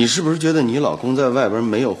你是不是觉得你老公在外边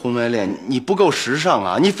没有婚外恋，你不够时尚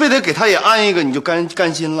啊？你非得给他也安一个，你就甘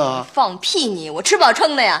心了？放屁你！我吃饱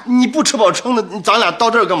撑的呀！你不吃饱撑的，咱俩到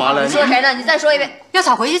这儿干嘛来？你说谁呢？你再说一遍。要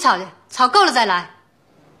吵回去吵去，吵够了再来。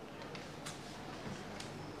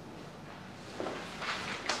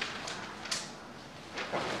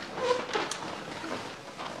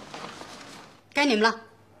该你们了。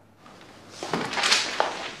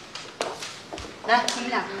来，你们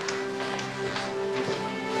俩。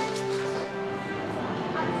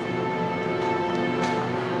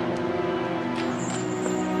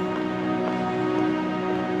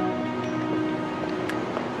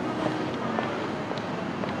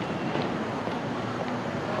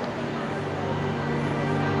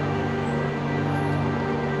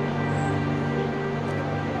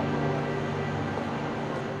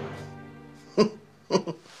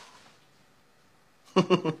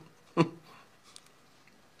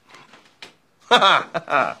哈哈哈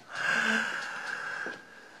哈！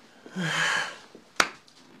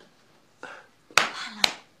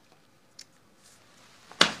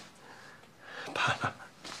怕了。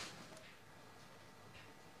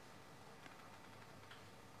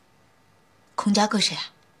孔家搁谁啊？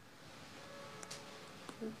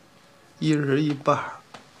一人一半。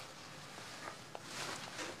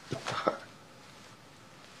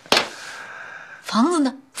房子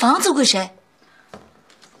呢？房子归谁？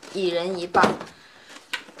一人一半。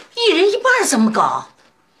一人一半怎么搞？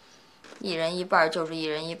一人一半就是一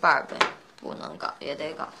人一半呗，不能搞也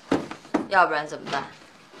得搞，要不然怎么办？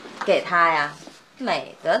给他呀，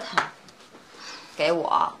美的他。给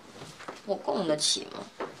我供得起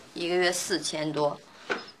吗？一个月4000多，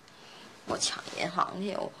我抢银行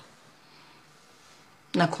去我。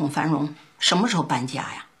那孔繁荣什么时候搬家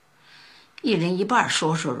呀？一人一半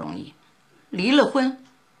说容易，离了婚，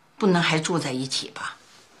不能还住在一起吧？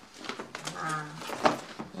妈，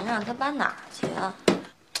您让他搬哪儿去啊？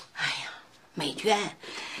哎呀，美娟，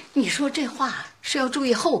你说这话是要注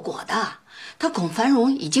意后果的。他孔繁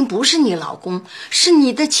荣已经不是你老公，是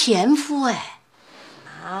你的前夫哎。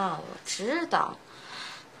啊，我知道，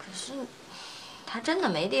可是他真的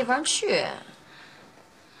没地方去。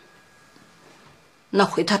那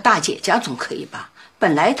回他大姐家总可以吧？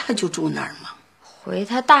本来他就住那儿嘛。回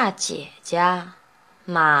他大姐家，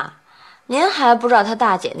妈，您还不知道他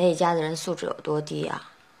大姐那家的人素质有多低啊？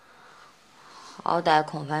好歹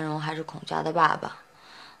孔繁荣还是孔家的爸爸，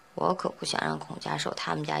我可不想让孔家受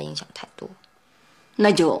他们家影响太多。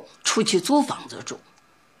那就出去租房子住，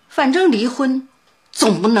反正离婚，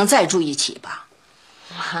总不能再住一起吧？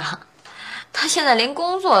妈，他现在连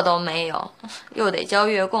工作都没有，又得交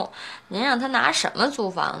月供，您让他拿什么租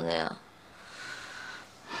房子呀？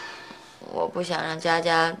我不想让佳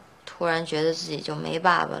佳突然觉得自己就没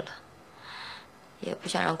爸爸了，也不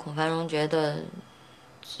想让孔繁荣觉得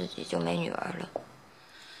自己就没女儿了。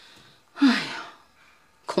哎呀，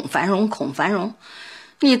孔繁荣，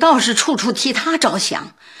你倒是处处替他着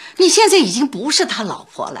想。你现在已经不是他老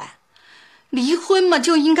婆了，离婚嘛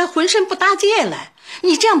就应该浑身不搭界了。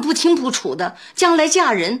你这样不清不楚的，将来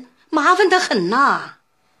嫁人麻烦得很呐。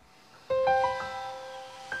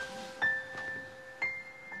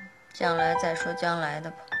将来再说将来的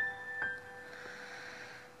吧，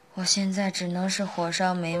我现在只能是火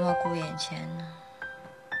烧眉毛顾眼前呢。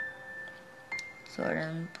做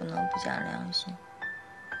人不能不讲良心，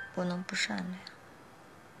不能不善良。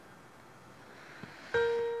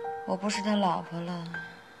我不是他老婆了，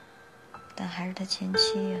但还是他前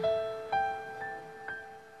妻呀。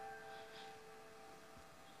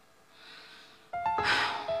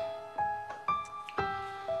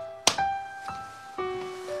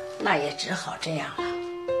那也只好这样了。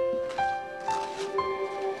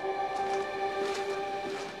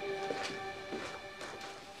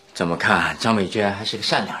这么看，张美娟还是个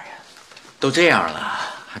善良人，都这样了，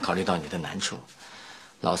还考虑到你的难处。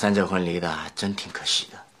老三这婚离的真挺可惜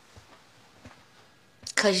的。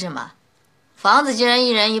可惜什么？房子既然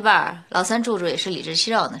一人一半，老三住也是理直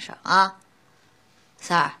气壮的事儿啊。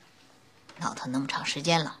三儿，闹腾那么长时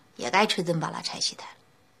间了，也该吹灯把拉拆戏台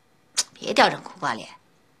了。别吊着苦瓜脸，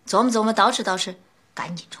琢磨捯饬，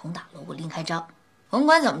赶紧重打锣鼓另开张。甭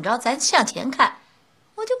管怎么着，咱向前看，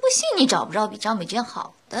我就不信你找不着比张美娟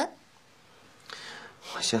好的。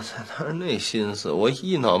我现在哪是那心思？我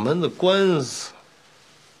一脑门子官司。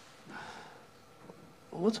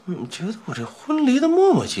我怎么觉得我这婚离的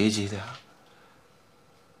磨磨唧唧的呀？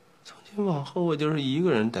从今往后我就是一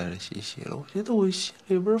个人待着嬉戏了。我觉得我心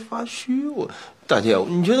里边发虚。大姐，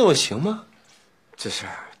你觉得我行吗？这事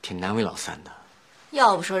儿挺难为老三的。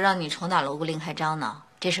要不说让你重打锣鼓另开张呢，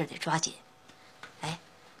这事儿得抓紧。哎，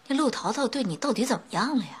那陆淘淘对你到底怎么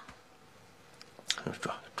样了呀？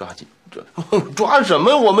抓紧抓什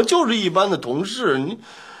么？我们就是一般的同事。你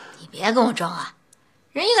别跟我装啊！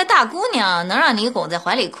人一个大姑娘能让你拱在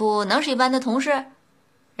怀里哭，能是一般的同事？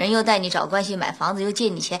人又带你找关系买房子，又借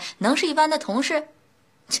你钱，能是一般的同事？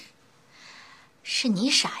是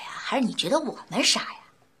你傻呀，还是你觉得我们傻呀？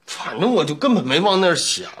反正我就根本没往那儿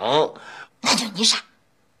想。那就你傻。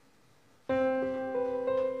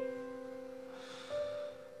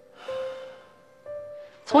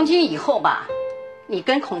从今以后吧，你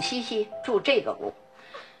跟孔西西住这个屋，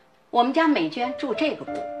我们家美娟住这个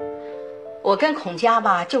屋，我跟孔家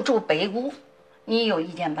吧就住北屋，你有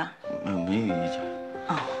意见吧？没有意见。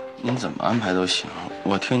哦，您怎么安排都行，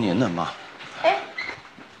我听您的妈。哎，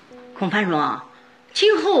孔繁荣，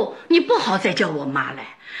今后你不好再叫我妈了，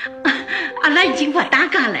阿拉已经不搭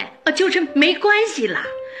嘎了，就是没关系啦。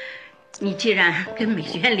你既然跟美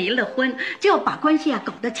娟离了婚，就要把关系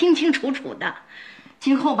搞得清清楚楚的。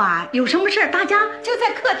今后吧，有什么事大家就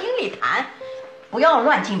在客厅里谈，不要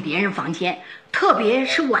乱进别人房间，特别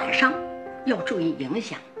是晚上，要注意影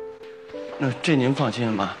响。那这您放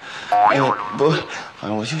心吧。不，哎，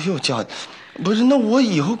我就又叫，不是，那我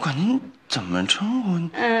以后管您怎么称呼？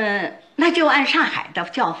那就按上海的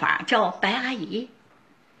叫法，叫白阿姨。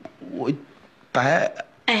我，白。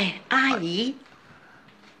阿姨。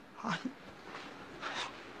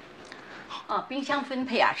冰箱分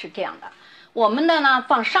配是这样的，我们的呢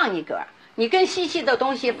放上一格，你跟西西的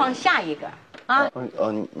东西放下一格啊。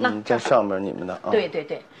你在上面，你们的。对对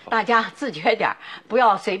对，大家自觉点，不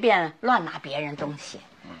要随便乱拿别人东西。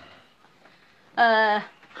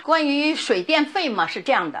关于水电费嘛，是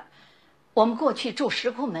这样的，我们过去住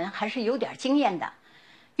石库门还是有点经验的。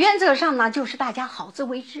原则上呢，就是大家好自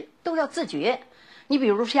为之，都要自觉。你比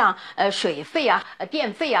如像水费啊、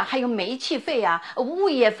电费啊，还有煤气费啊、物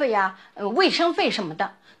业费啊、卫生费什么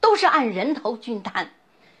的，都是按人头均摊。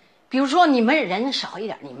比如说你们人少一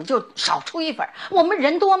点，你们就少出一份；我们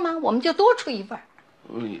人多嘛，我们就多出一份。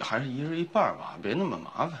还是一人一半吧，别那么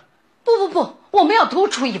麻烦。不，我们要多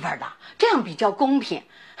出一份的，这样比较公平。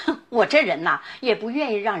我这人呐，也不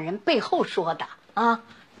愿意让人背后说的啊。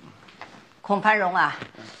孔繁荣啊，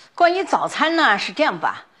关于早餐呢是这样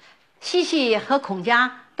吧。西西和孔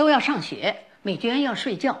家都要上学，美娟要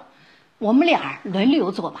睡觉，我们俩轮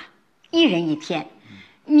流做吧，一人一天。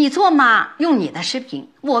你做嘛用你的食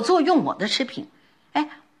品，我做用我的食品。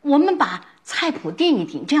我们把菜谱定一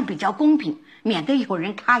定，这样比较公平，免得有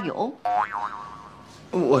人揩油。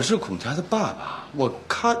我是孔家的爸爸，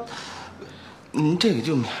您这个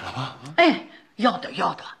就免了吧？要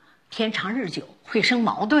的，天长日久会生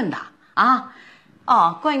矛盾的啊。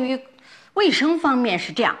关于卫生方面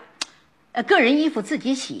是这样。个人衣服自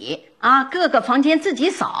己洗啊，各个房间自己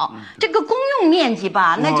扫。这个公用面积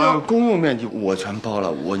吧，那就公用面积我全包了。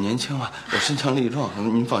我年轻啊，我身强力壮，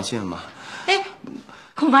您放心吧。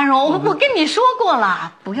孔繁荣，我跟你说过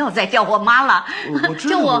了，不要再叫我妈了，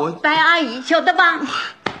叫我白阿姨，晓得吧？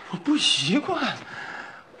我不习惯。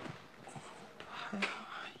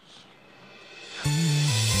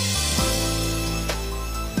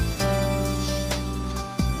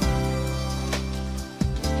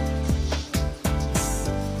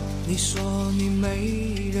你说你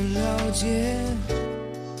没人了解，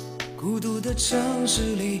孤独的城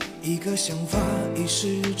市里，一个想法一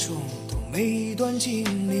时冲动，每一段经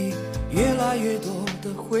历，越来越多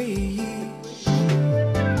的回忆。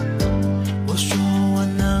我说我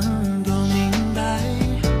能够明白，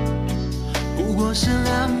不过是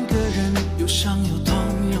两个人有伤有痛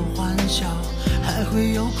有欢笑，还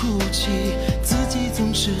会有哭泣，自己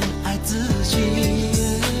总是爱自己。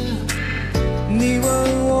你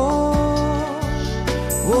问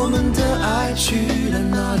我们的爱去了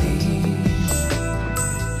哪里？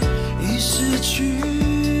已失去，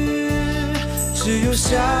只有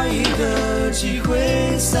下一个机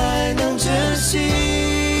会才能珍惜。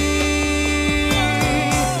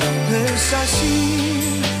很伤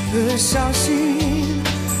心，很伤心，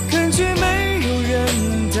感觉没有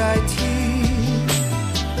人代替，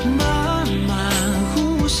慢慢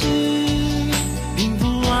呼吸，平复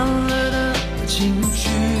乱了的情绪。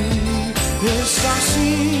很伤心，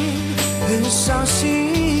很伤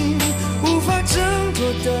心，无法挣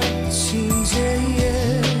脱的情节。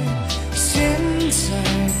现在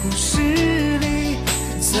故事里，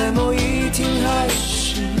在某一天还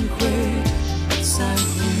是会在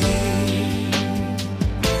乎你。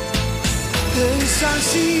很伤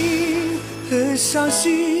心，很伤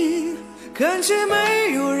心，感觉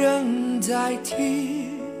没有人代替，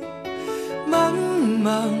慢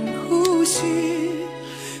慢呼吸，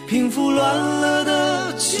平复乱了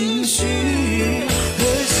的情绪。很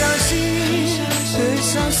伤心，很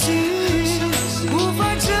伤心，无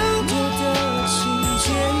法挣脱的情节。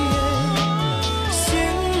现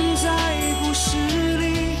在故事里，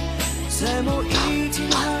在某一天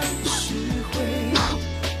还是会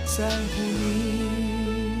在乎你。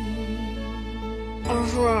二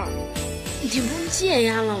叔，你不是戒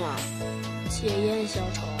烟了吗？戒烟消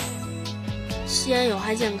愁，吸烟有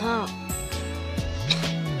害健康。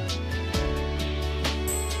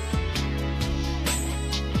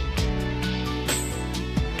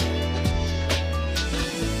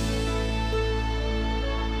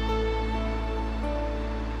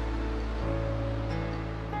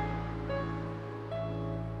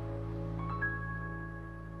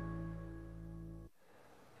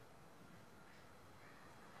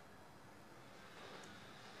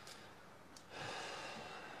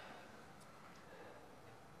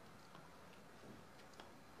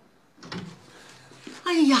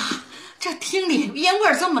哎呀，这厅里烟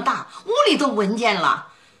味这么大，屋里都闻见了。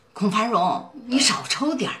孔繁荣，你少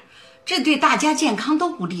抽点儿，这对大家健康都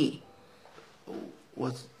不利。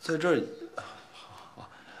我在这儿，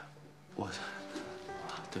我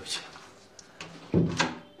对不起。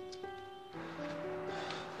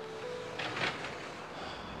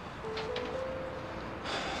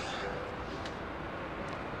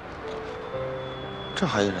这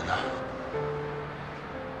还有人呢。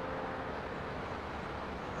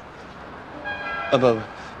啊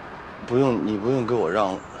不用，你不用给我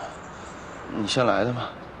让，你先来的吗？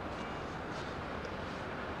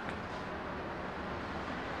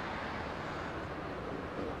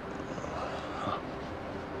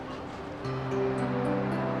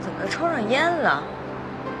怎么抽上烟了？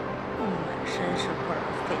满身是味儿，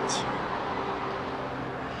费钱。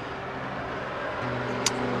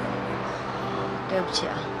对不起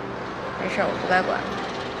啊，没事，我不该管。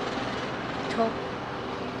抽。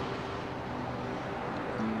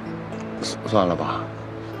算了吧，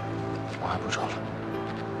我还不抽了。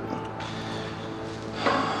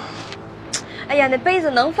哎呀，那杯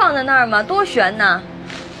子能放在那儿吗？多悬呐！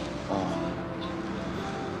哦，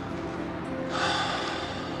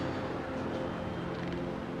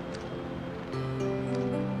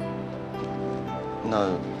那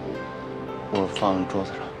我放桌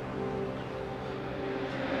子上。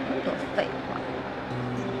多废话。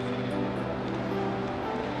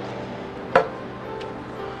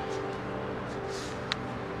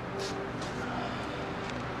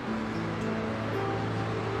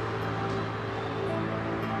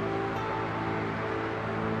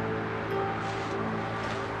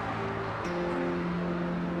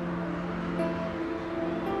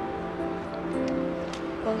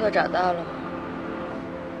工作找到了吗？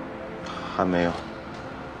还没有。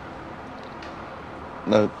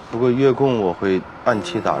那不过月供我会按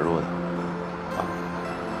期打入的。啊，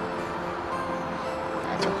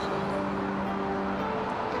那就好。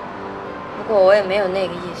不过我也没有那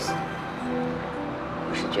个意思，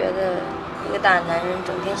我是觉得一个大男人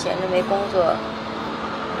整天闲着没工作，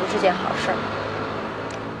不是件好事儿。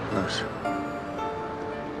那是。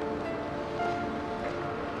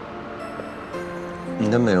你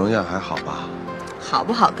的美容院还好吧？好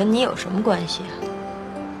不好跟你有什么关系啊？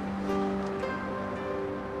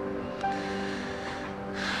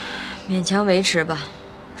勉强维持吧，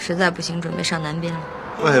实在不行准备上南滨了。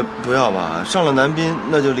喂，不要吧，上了南滨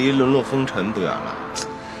那就离沦落风尘不远了。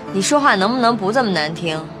你说话能不能不这么难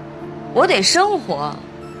听？我得生活，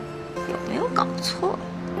有没有搞错？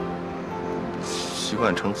习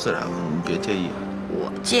惯成自然了，你别介意。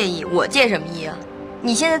我介意？我介什么意啊？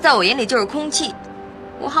你现在在我眼里就是空气，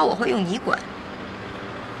我好我会用你管。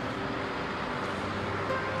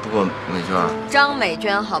不过美娟，张美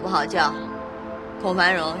娟好不好叫？孔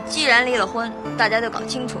繁荣，既然离了婚，大家就搞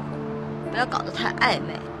清楚，不要搞得太暧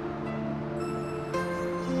昧。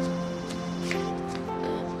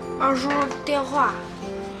二叔电话。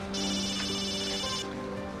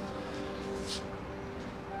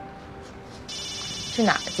去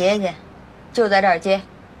哪儿接去？就在这儿接。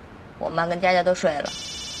我妈跟佳佳都睡了，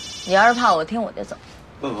你要是怕我听我就走。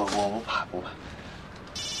不，我不怕不怕。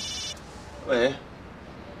喂，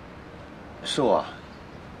是我。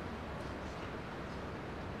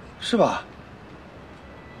是吧？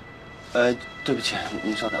对不起，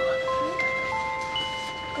您稍等啊。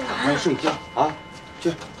赶快睡觉啊！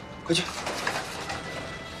去，快去。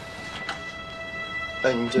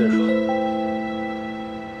哎，您接着说。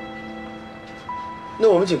那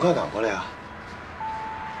我们尽快赶过来呀。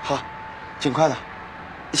好，尽快的，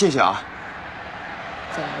谢谢啊。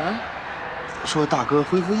怎么了？说大哥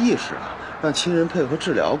恢复意识了，让亲人配合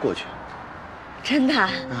治疗过去。真的？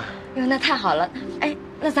哟，那太好了。哎，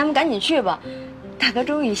那咱们赶紧去吧，大哥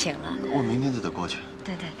终于醒了。我明天就得过去。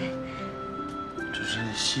对对对。只是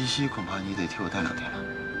西西恐怕你得替我带2天了。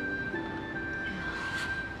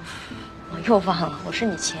我又忘了，我是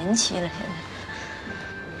你前妻了，现在。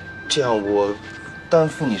这样我担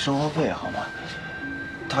负你生活费好吗？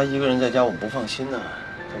他一个人在家我不放心呢，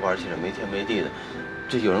他玩起来没天没地的，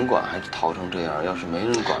这有人管还淘成这样，要是没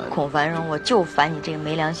人管。孔繁荣，我就烦你这个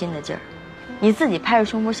没良心的劲儿。你自己拍着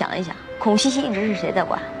胸脯想一想，孔西西一直是谁在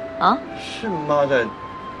管啊？是妈在。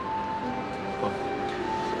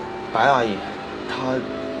白阿姨，她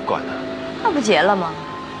管的。那不结了吗？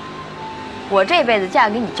我这辈子嫁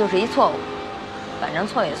给你就是一错误，反正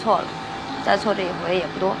错也错了，再错这一回也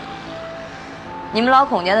不多。你们老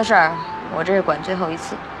孔家的事儿，我这是管最后一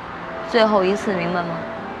次，最后一次，明白吗？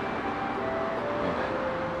明白。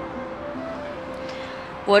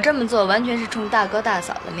我这么做完全是冲大哥大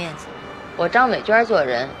嫂的面子。我张美娟做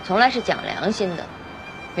人从来是讲良心的，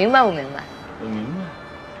明白不明白？我明白。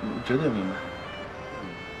绝对明白。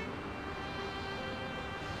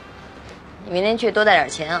你明天去多带点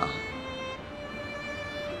钱啊。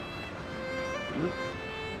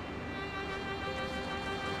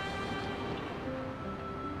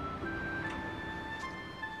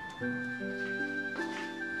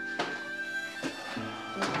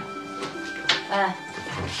哎，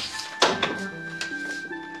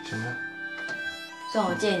什么？算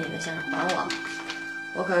我借你的钱还我，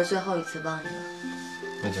我可是最后一次帮你了。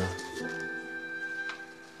美娟，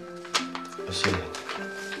我谢谢你。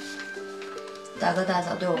大哥大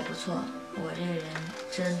嫂对我不错，我这个人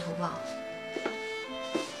知恩图报。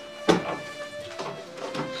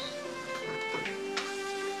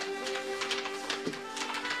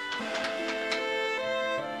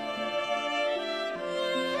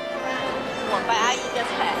我拔一个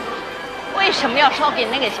菜，为什么要烧给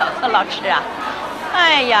那个小特老吃啊？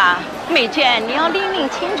哎呀，美娟，你要拎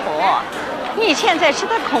清楚，你现在是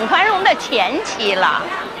他孔繁荣的前妻了。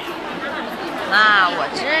妈，我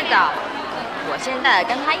知道，我现在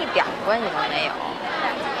跟他一点关系都没有。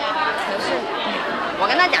可是，我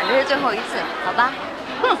跟他讲这是最后一次，好吧？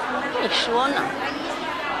哼，你说呢？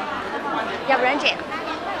要不然这样，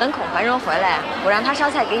等孔繁荣回来，我让他烧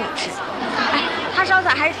菜给你吃。哎，他烧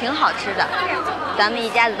菜还是挺好吃的，咱们一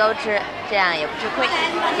家子都吃，这样也不吃亏。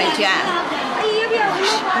美娟，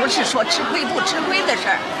不是说吃亏不吃亏的事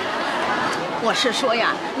儿，我是说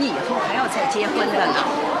呀，你以后还要再结婚的呢。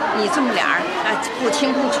你这么俩人不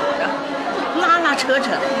清不楚的，拉扯，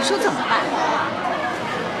你说怎么办？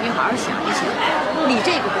你好好想一想，你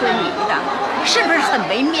这个婚离的，是不是很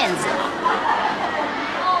没面子？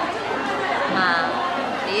妈，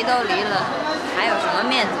离都离了，还有什么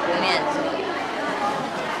面子不面子？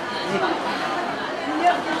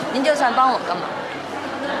您就算帮我个忙，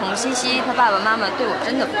孔西西她爸爸妈妈对我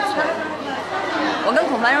真的不错。我跟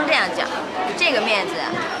孔繁荣这样讲，这个面子啊，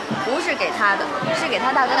不是给他的，是给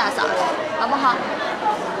他大哥大嫂的，好不好？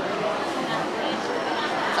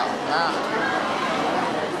走了。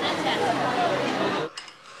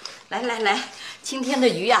来，今天的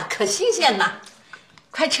鱼呀可新鲜了，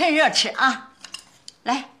快趁热吃啊！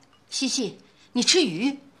来，西西，你吃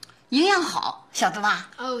鱼，营养好，晓得吧？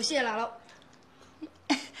哦，谢谢姥姥。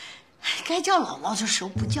该叫姥姥的时候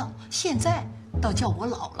不叫，现在倒叫我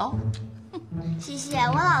姥姥。西西，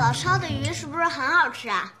我姥姥烧的鱼是不是很好吃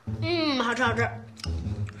啊？好吃好吃。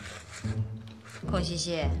孔西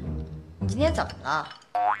西，你今天怎么了？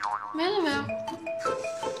没怎么呀。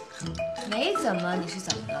没怎么，你是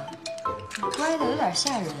怎么了？你乖的有点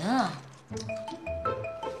吓人啊！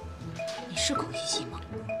你是孔西西吗？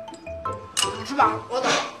吃饱，我走。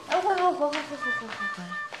哎，回。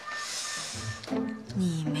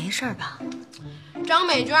你没事吧？张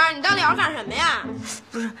美娟，你到底要干什么呀？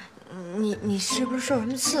不是，你是不是受什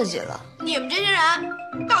么刺激了？你们这些人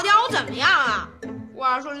到底要我怎么样啊？我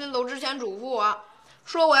要说临走之前嘱咐我，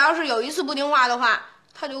说我要是有一次不听话的话，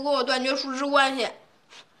他就跟我断绝父职关系。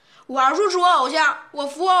我要说是我偶像，我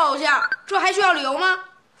服我偶像，这还需要理由吗？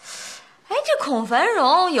哎，这孔繁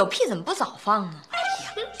荣有屁怎么不早放呢？哎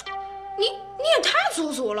呀，你也太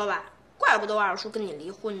粗俗了吧！怪不得我二叔跟你离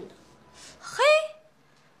婚呢。嘿，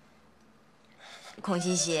孔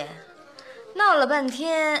西西，闹了半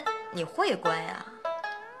天你会乖啊？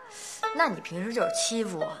那你平时就是欺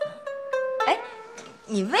负我呢。哎，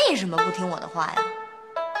你为什么不听我的话呀？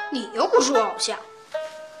你又不是我偶像。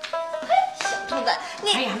嘿，小兔子，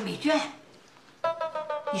你……哎呀，美娟，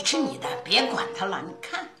你吃你的，别管他了。你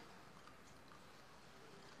看，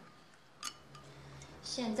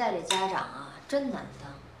现在这家长啊，真难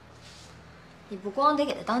当。你不光得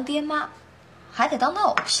给他当爹妈，还得当他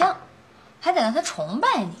偶像，还得让他崇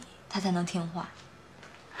拜你，他才能听话。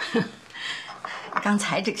刚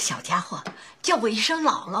才这个小家伙叫我一声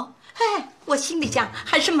姥姥，哎，我心里想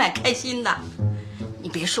还是蛮开心的。你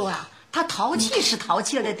别说啊，他淘气是淘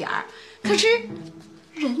气了点儿，可是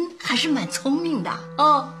人还是蛮聪明的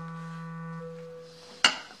啊。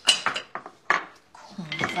孔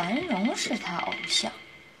繁荣是他偶像。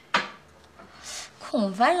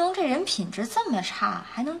孔繁荣这人品质这么差，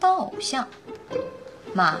还能当偶像？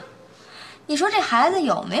妈，你说这孩子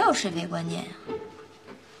有没有是非观念呀？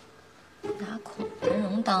拿孔繁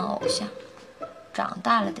荣当偶像，长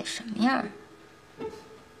大了得什么样？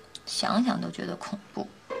想想都觉得恐怖。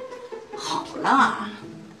好了，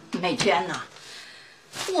美娟呐，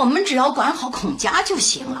我们只要管好孔家就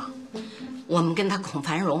行了。我们跟他孔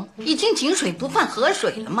繁荣已经井水不犯河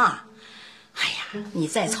水了嘛。哎呀，你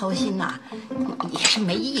再操心呐，也是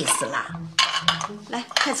没意思啦。来，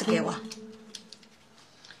筷子给我。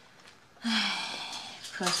唉，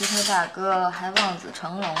可惜他大哥还望子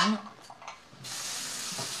成龙呢。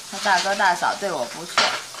他大哥大嫂对我不错，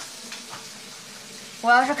我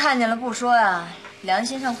要是看见了不说呀，良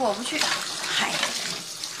心上过不去。嗨，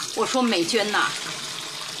我说美娟呐，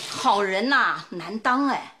好人呐难当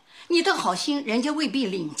哎，你的好心人家未必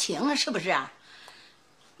领情啊，是不是啊？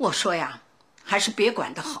我说呀，还是别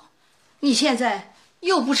管的好。你现在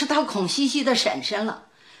又不是他孔熙熙的婶婶了，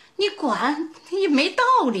你管也没道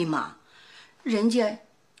理嘛，人家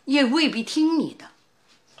也未必听你的。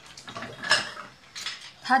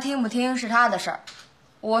他听不听是他的事儿，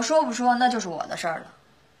我说不说那就是我的事儿了。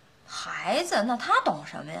孩子那他懂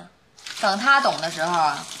什么呀？等他懂的时候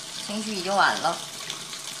啊，情绪已经晚了。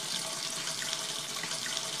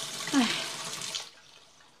哎，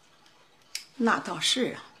那倒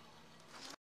是啊。